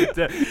yeah,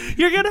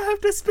 you're gonna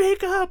have to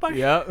speak up.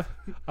 Yep.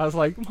 I was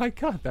like, my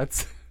God,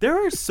 that's.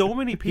 There are so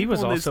many people. He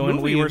was in this also in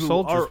movie We Were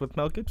Soldiers with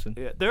Mel Gibson.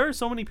 Yeah, there are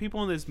so many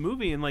people in this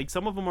movie, and like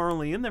some of them are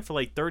only in there for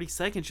like 30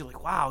 seconds. You're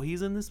like, wow,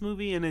 he's in this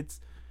movie, and it's.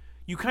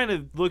 You kind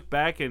of look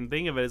back and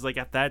think of it as like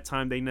at that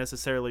time they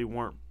necessarily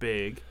weren't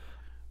big,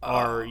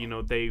 or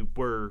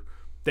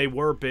they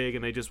were big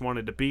and they just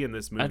wanted to be in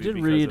this movie. I did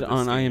read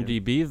on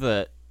IMDb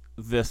that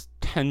this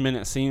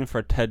 10-minute scene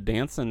for Ted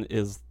Danson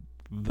is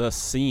the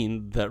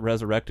scene that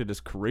resurrected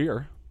his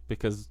career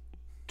because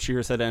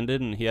Cheers had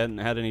ended and he hadn't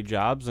had any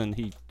jobs and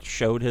he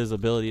showed his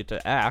ability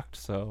to act.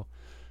 So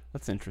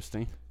that's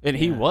interesting. And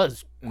he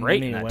was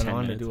great. And in he that went on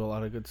 10 minutes. to do a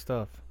lot of good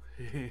stuff.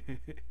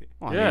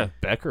 Well, I mean,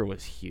 Becker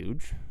was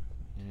huge.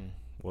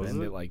 Was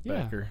it like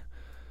Becker?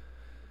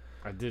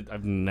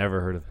 I've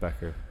never heard of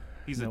Becker.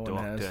 He's a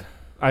doctor.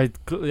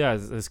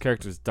 His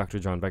character is Dr.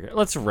 John Becker.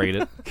 Let's rate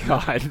it.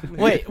 God.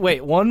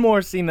 Wait. One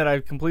more scene that I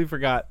completely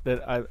forgot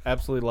that I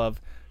absolutely love.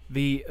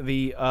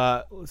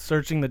 The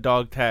searching the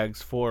dog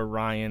tags for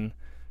Ryan,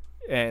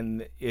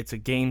 and it's a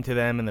game to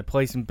them, and they're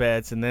placing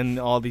bets, and then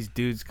all these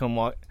dudes come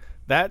walk.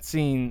 That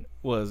scene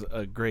was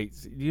a great.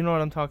 Do you know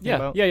what I'm talking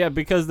about? Yeah,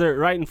 because they're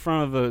right in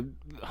front of the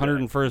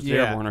 101st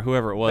Airborne or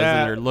whoever it was,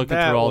 and they're looking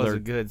through all their. That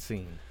was a good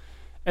scene,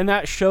 and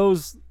that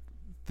shows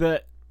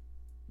that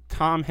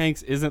Tom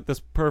Hanks isn't this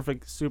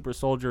perfect super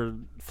soldier,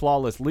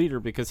 flawless leader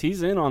because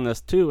he's in on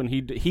this too, and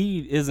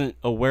he isn't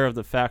aware of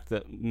the fact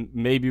that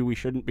maybe we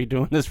shouldn't be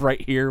doing this right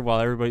here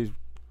while everybody's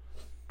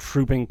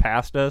trooping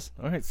past us.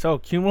 All right, so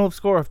cumulative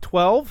score of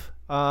 12.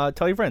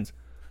 Tell your friends.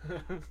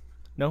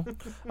 No?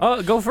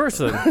 Go first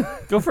then.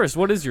 Go first.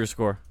 What is your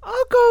score?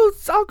 I'll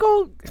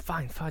go.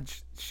 Fine,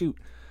 fudge. Shoot.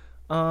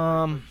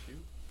 By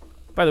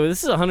the way,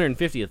 this is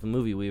 150th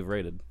movie we've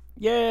rated.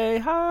 Yay!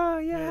 Ha!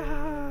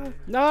 Yeah!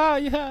 Nah!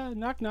 Yeah!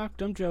 Knock knock!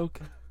 Dumb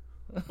joke.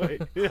 Wait,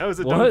 that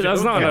was a what? dumb joke.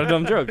 That's not a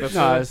dumb joke. That's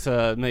no,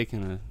 it's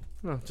making a.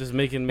 just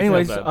making me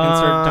Anyways, feel bad.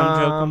 Insert dumb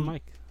joke on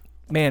Mike.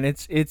 Man,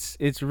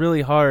 it's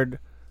really hard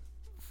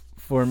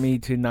for me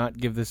to not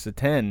give this a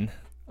 10.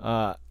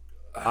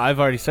 I've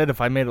already said if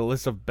I made a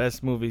list of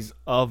best movies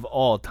of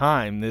all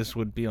time, this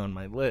would be on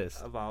my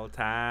list. Of all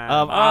time.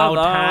 Of all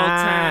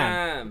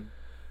time.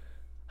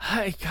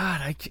 I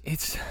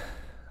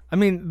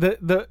mean,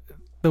 the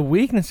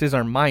weaknesses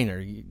are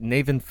minor.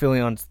 Nathan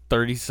Fillion's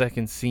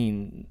 30-second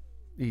scene,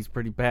 he's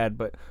pretty bad.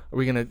 But are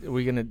we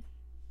gonna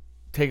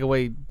take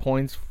away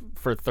points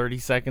for 30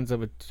 seconds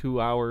of a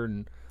 2-hour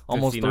and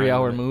almost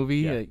 3-hour movie?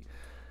 Yeah.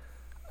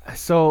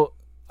 So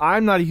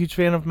I'm not a huge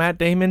fan of Matt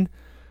Damon,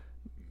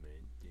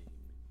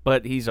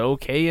 but he's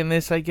okay in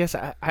this, I guess.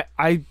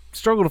 I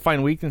struggle to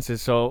find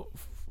weaknesses, so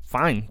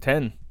fine,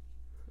 10.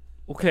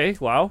 Okay,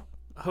 wow.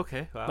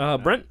 Okay. Wow.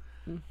 Brent?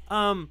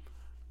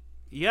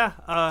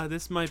 Yeah,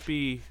 this might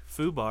be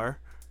FUBAR,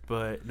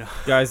 but no.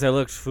 Guys, I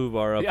looked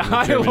FUBAR up in the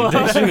I German was.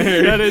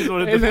 dictionary. That is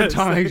one of the And then best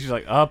Tom Hanks things. is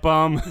like,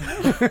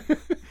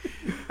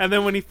 And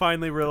then when he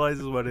finally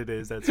realizes what it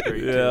is, that's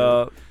great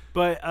Yeah. too.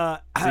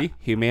 But See?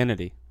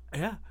 Humanity.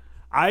 yeah.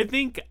 I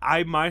think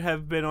I might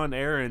have been on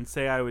air and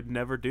say I would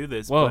never do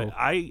this, Whoa. but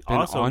I Been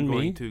also am on going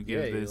me? to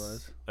give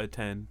this a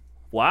 10.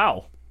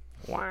 Wow.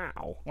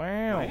 Wow.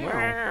 Wow.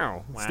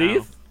 Wow.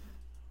 Steve?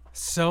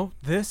 So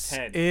this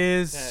 10.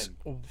 is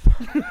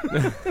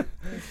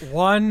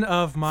one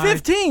of my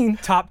 15.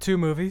 top 2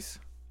 movies.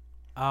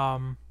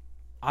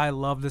 I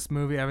love this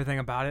movie, everything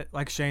about it.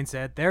 Like Shane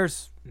said,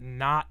 there's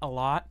not a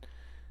lot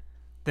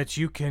that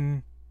you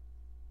can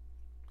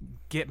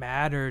get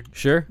mad or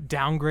Sure.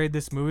 downgrade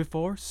this movie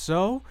for.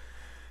 So,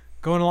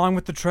 going along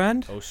with the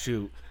trend, Oh,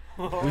 shoot.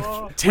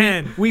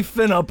 10. We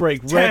finna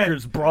break 10.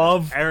 records,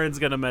 bruv. Aaron's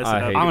going to mess I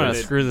it up. hate I'm with going to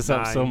it. screw this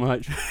up so 9.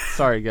 much.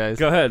 Sorry, guys.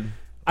 Go ahead.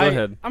 Go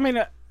ahead. I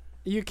mean,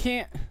 you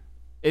can't,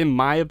 in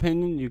my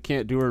opinion, you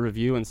can't do a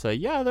review and say,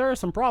 yeah, there are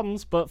some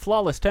problems, but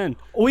flawless 10.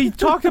 We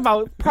talked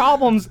about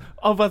problems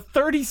of a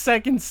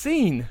 30-second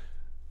scene.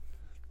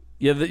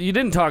 Yeah, you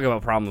didn't talk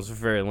about problems for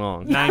very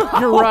long.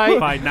 You're right.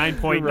 By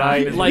 9.9.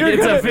 right. Like, You're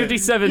it's gonna- a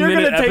 57-minute You're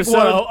gonna take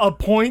episode. a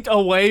point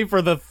away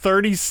for the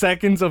 30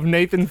 seconds of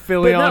Nathan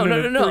Fillion. But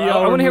in a no.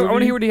 3-hour I want to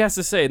movie? hear what he has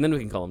to say, and then we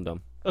can call him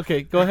dumb.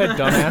 Okay, go ahead,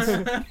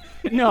 dumbass.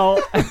 No.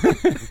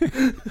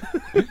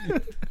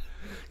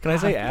 Can I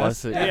say ass?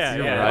 Bless it. Yeah,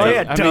 You're yeah. right. Oh yeah,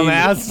 I mean,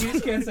 dumbass. You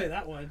just can't say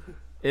that one.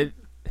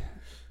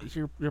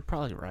 You're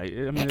probably right.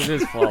 I mean, it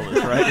is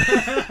flawless,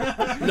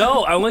 right?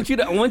 No, I want you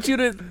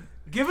to.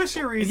 Give us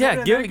your reason. Yeah,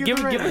 and give then give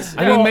the rating. us.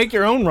 I mean, make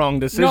your own wrong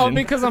decision. No,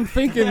 because I'm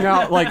thinking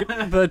out like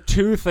the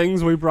 2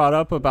 things we brought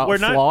up about We're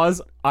not- flaws.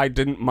 I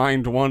didn't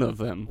mind one of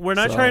them. We're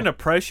not so. trying to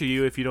pressure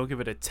you. If you don't give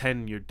it a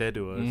 10, you're dead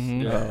to us.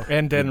 and dead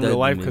in Dead real to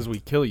life me. because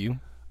we kill you.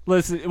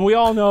 Listen. We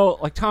all know,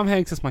 like Tom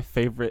Hanks is my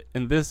favorite,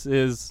 and this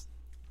is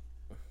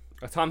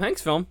A Tom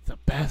Hanks film. the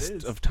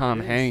best of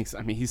Tom Hanks.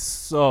 I mean, he's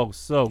so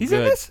He's good.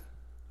 in this?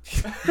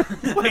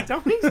 Wait,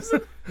 don't we just...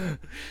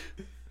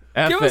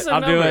 F Give us it. a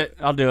I'll do number. it.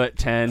 I'll do it.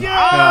 10.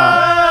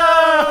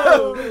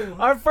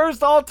 Our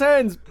first all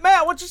 10s.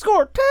 Matt, what's your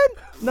score?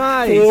 10.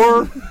 Nice.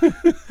 4.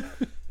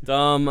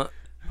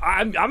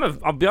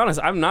 I'll be honest.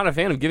 I'm not a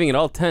fan of giving it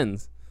all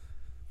 10s.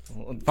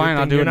 Fine,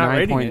 I'll do You're a not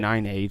rating it.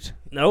 9.98.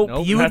 Nope.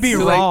 Nope. You would be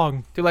Too late.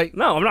 wrong. Too late.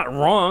 No, I'm not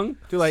wrong.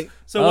 Too late.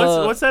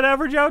 So what's that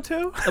average out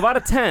to? About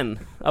a 10.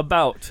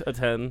 About a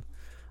 10.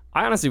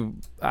 I honestly,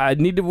 I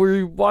need to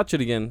rewatch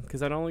it again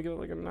because I'd only give it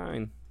like a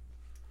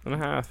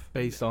 9.5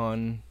 Based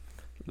on...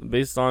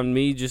 based on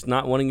me just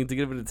not wanting to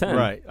give it a 10.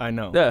 Right, I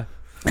know. Yeah.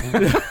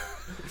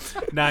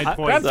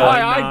 9.9. That's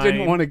why I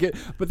didn't want to get.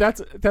 But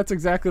that's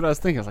exactly what I was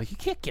thinking. I was like, you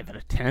can't give it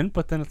a 10.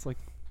 But then it's like,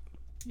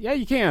 yeah,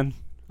 you can.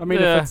 I mean,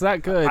 Yeah. if it's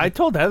that good. I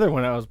told Heather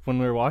when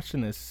we were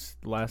watching this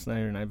last night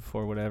or night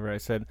before, whatever. I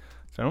said,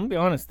 so I'm gonna be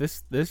honest.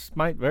 This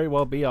might very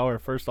well be our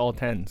first all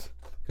 10s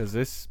because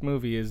this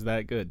movie is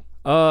that good.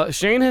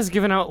 Shane has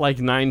given out like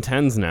 9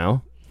 10s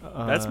now.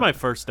 That's my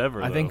first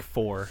ever. I though. think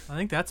 4. I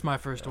think that's my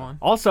first one.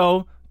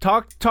 Also,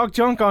 talk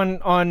junk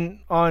on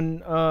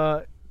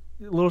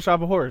Little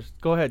Shop of Horrors.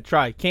 Go ahead,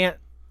 try. Can't.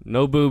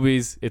 No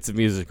boobies. It's a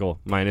musical.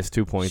 Minus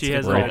 2 points. She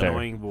has right an there.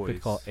 annoying voice.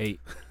 Good call. 8.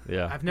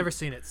 Yeah. I've never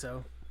seen it,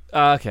 so.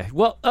 Okay.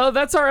 Well,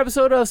 that's our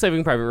episode of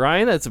Saving Private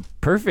Ryan. That's a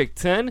perfect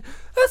 10.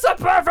 That's a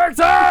perfect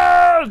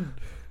 10!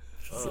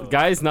 So,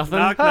 guys, nothing?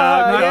 Knock,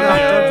 knock,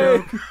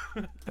 knock,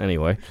 knock.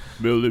 Anyway.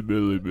 Millie.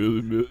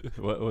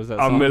 What was that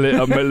A song?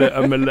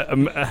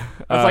 milli.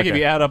 That's like if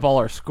you add up all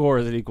our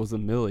scores, it equals a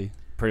milli.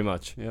 Pretty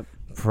much. Yep.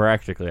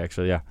 Practically,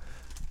 actually, yeah.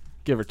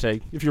 Give or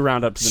take. If you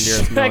round up to the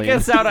nearest Check million.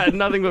 us out at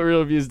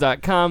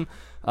nothingbutrealreviews.com.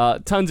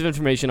 Tons of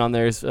information on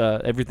there.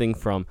 Everything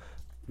from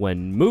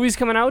when movies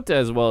coming out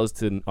as well as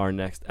to our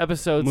next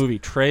episodes. Movie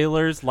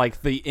trailers,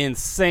 like the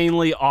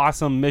insanely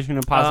awesome Mission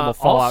Impossible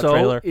Fallout also,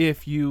 trailer.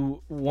 if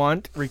you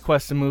want,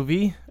 request a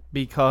movie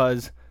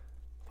because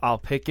I'll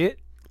pick it.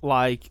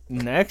 Like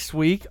next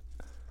week,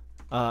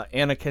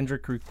 Anna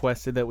Kendrick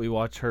requested that we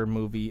watch her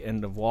movie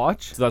End of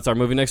Watch. So that's our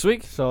movie next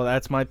week? So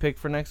that's my pick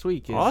for next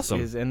week.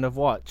 Awesome. Is End of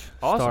Watch,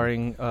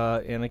 starring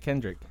Anna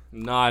Kendrick.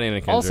 Not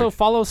Anna Kendrick. Also,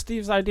 follow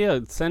Steve's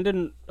idea. Send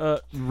in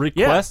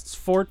requests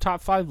for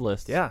top 5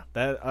 lists. Yeah,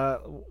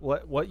 that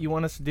what you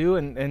want us to do,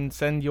 and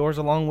send yours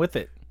along with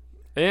it.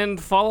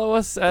 And follow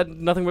us at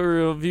Nothing But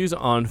Real Reviews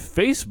on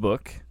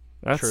Facebook.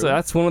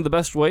 That's one of the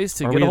best ways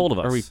to get a hold of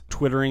us. Are we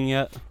Twittering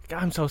yet?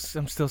 God,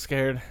 I'm still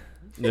scared.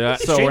 Yeah,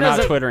 so we're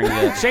not Twittering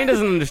yet. Shane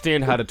doesn't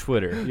understand how to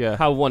Twitter. Yeah,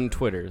 how one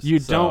Twitters. You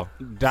don't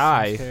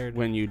die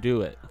when you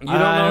do it. You don't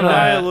know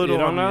that. You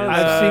don't know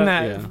that. I've seen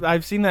that. Yeah.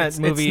 I've seen that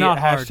movie. It's not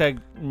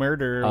hashtag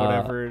murder or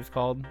whatever it's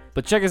called.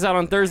 But check us out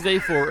on Thursday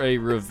for a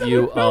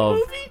review of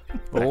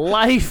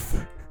Life.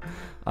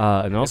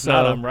 And also,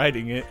 I'm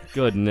writing it.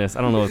 Goodness,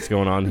 I don't know what's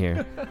going on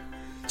here.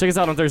 Check us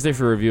out on Thursday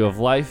for a review of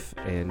Life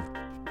and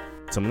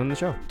someone on the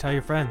show. Tell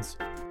your friends.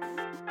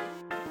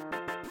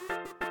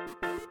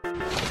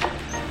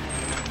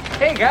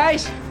 Hey,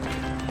 guys.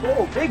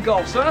 Oh, big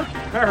gulps, huh?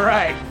 All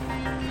right.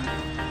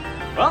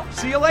 Well,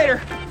 see you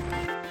later.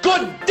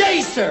 Good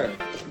day, sir.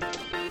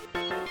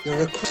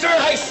 Sir,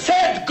 I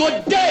said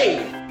good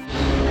day.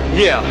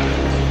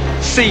 Yeah.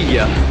 See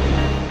ya.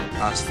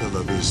 Hasta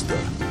la vista,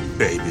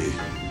 baby.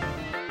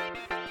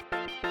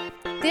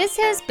 This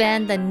has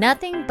been the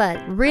Nothing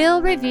But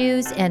Real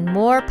Reviews and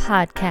More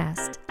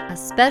podcast. A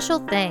special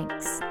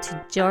thanks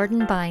to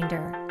Jordan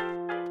Binder.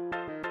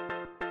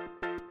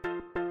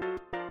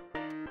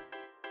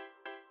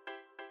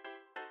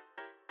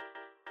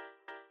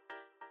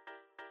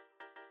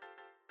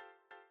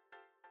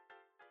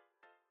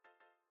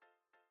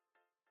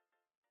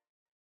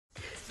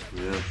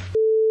 Yeah.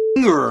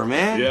 Linger,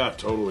 man. Yeah,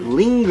 totally.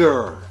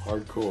 Linger.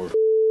 Hardcore.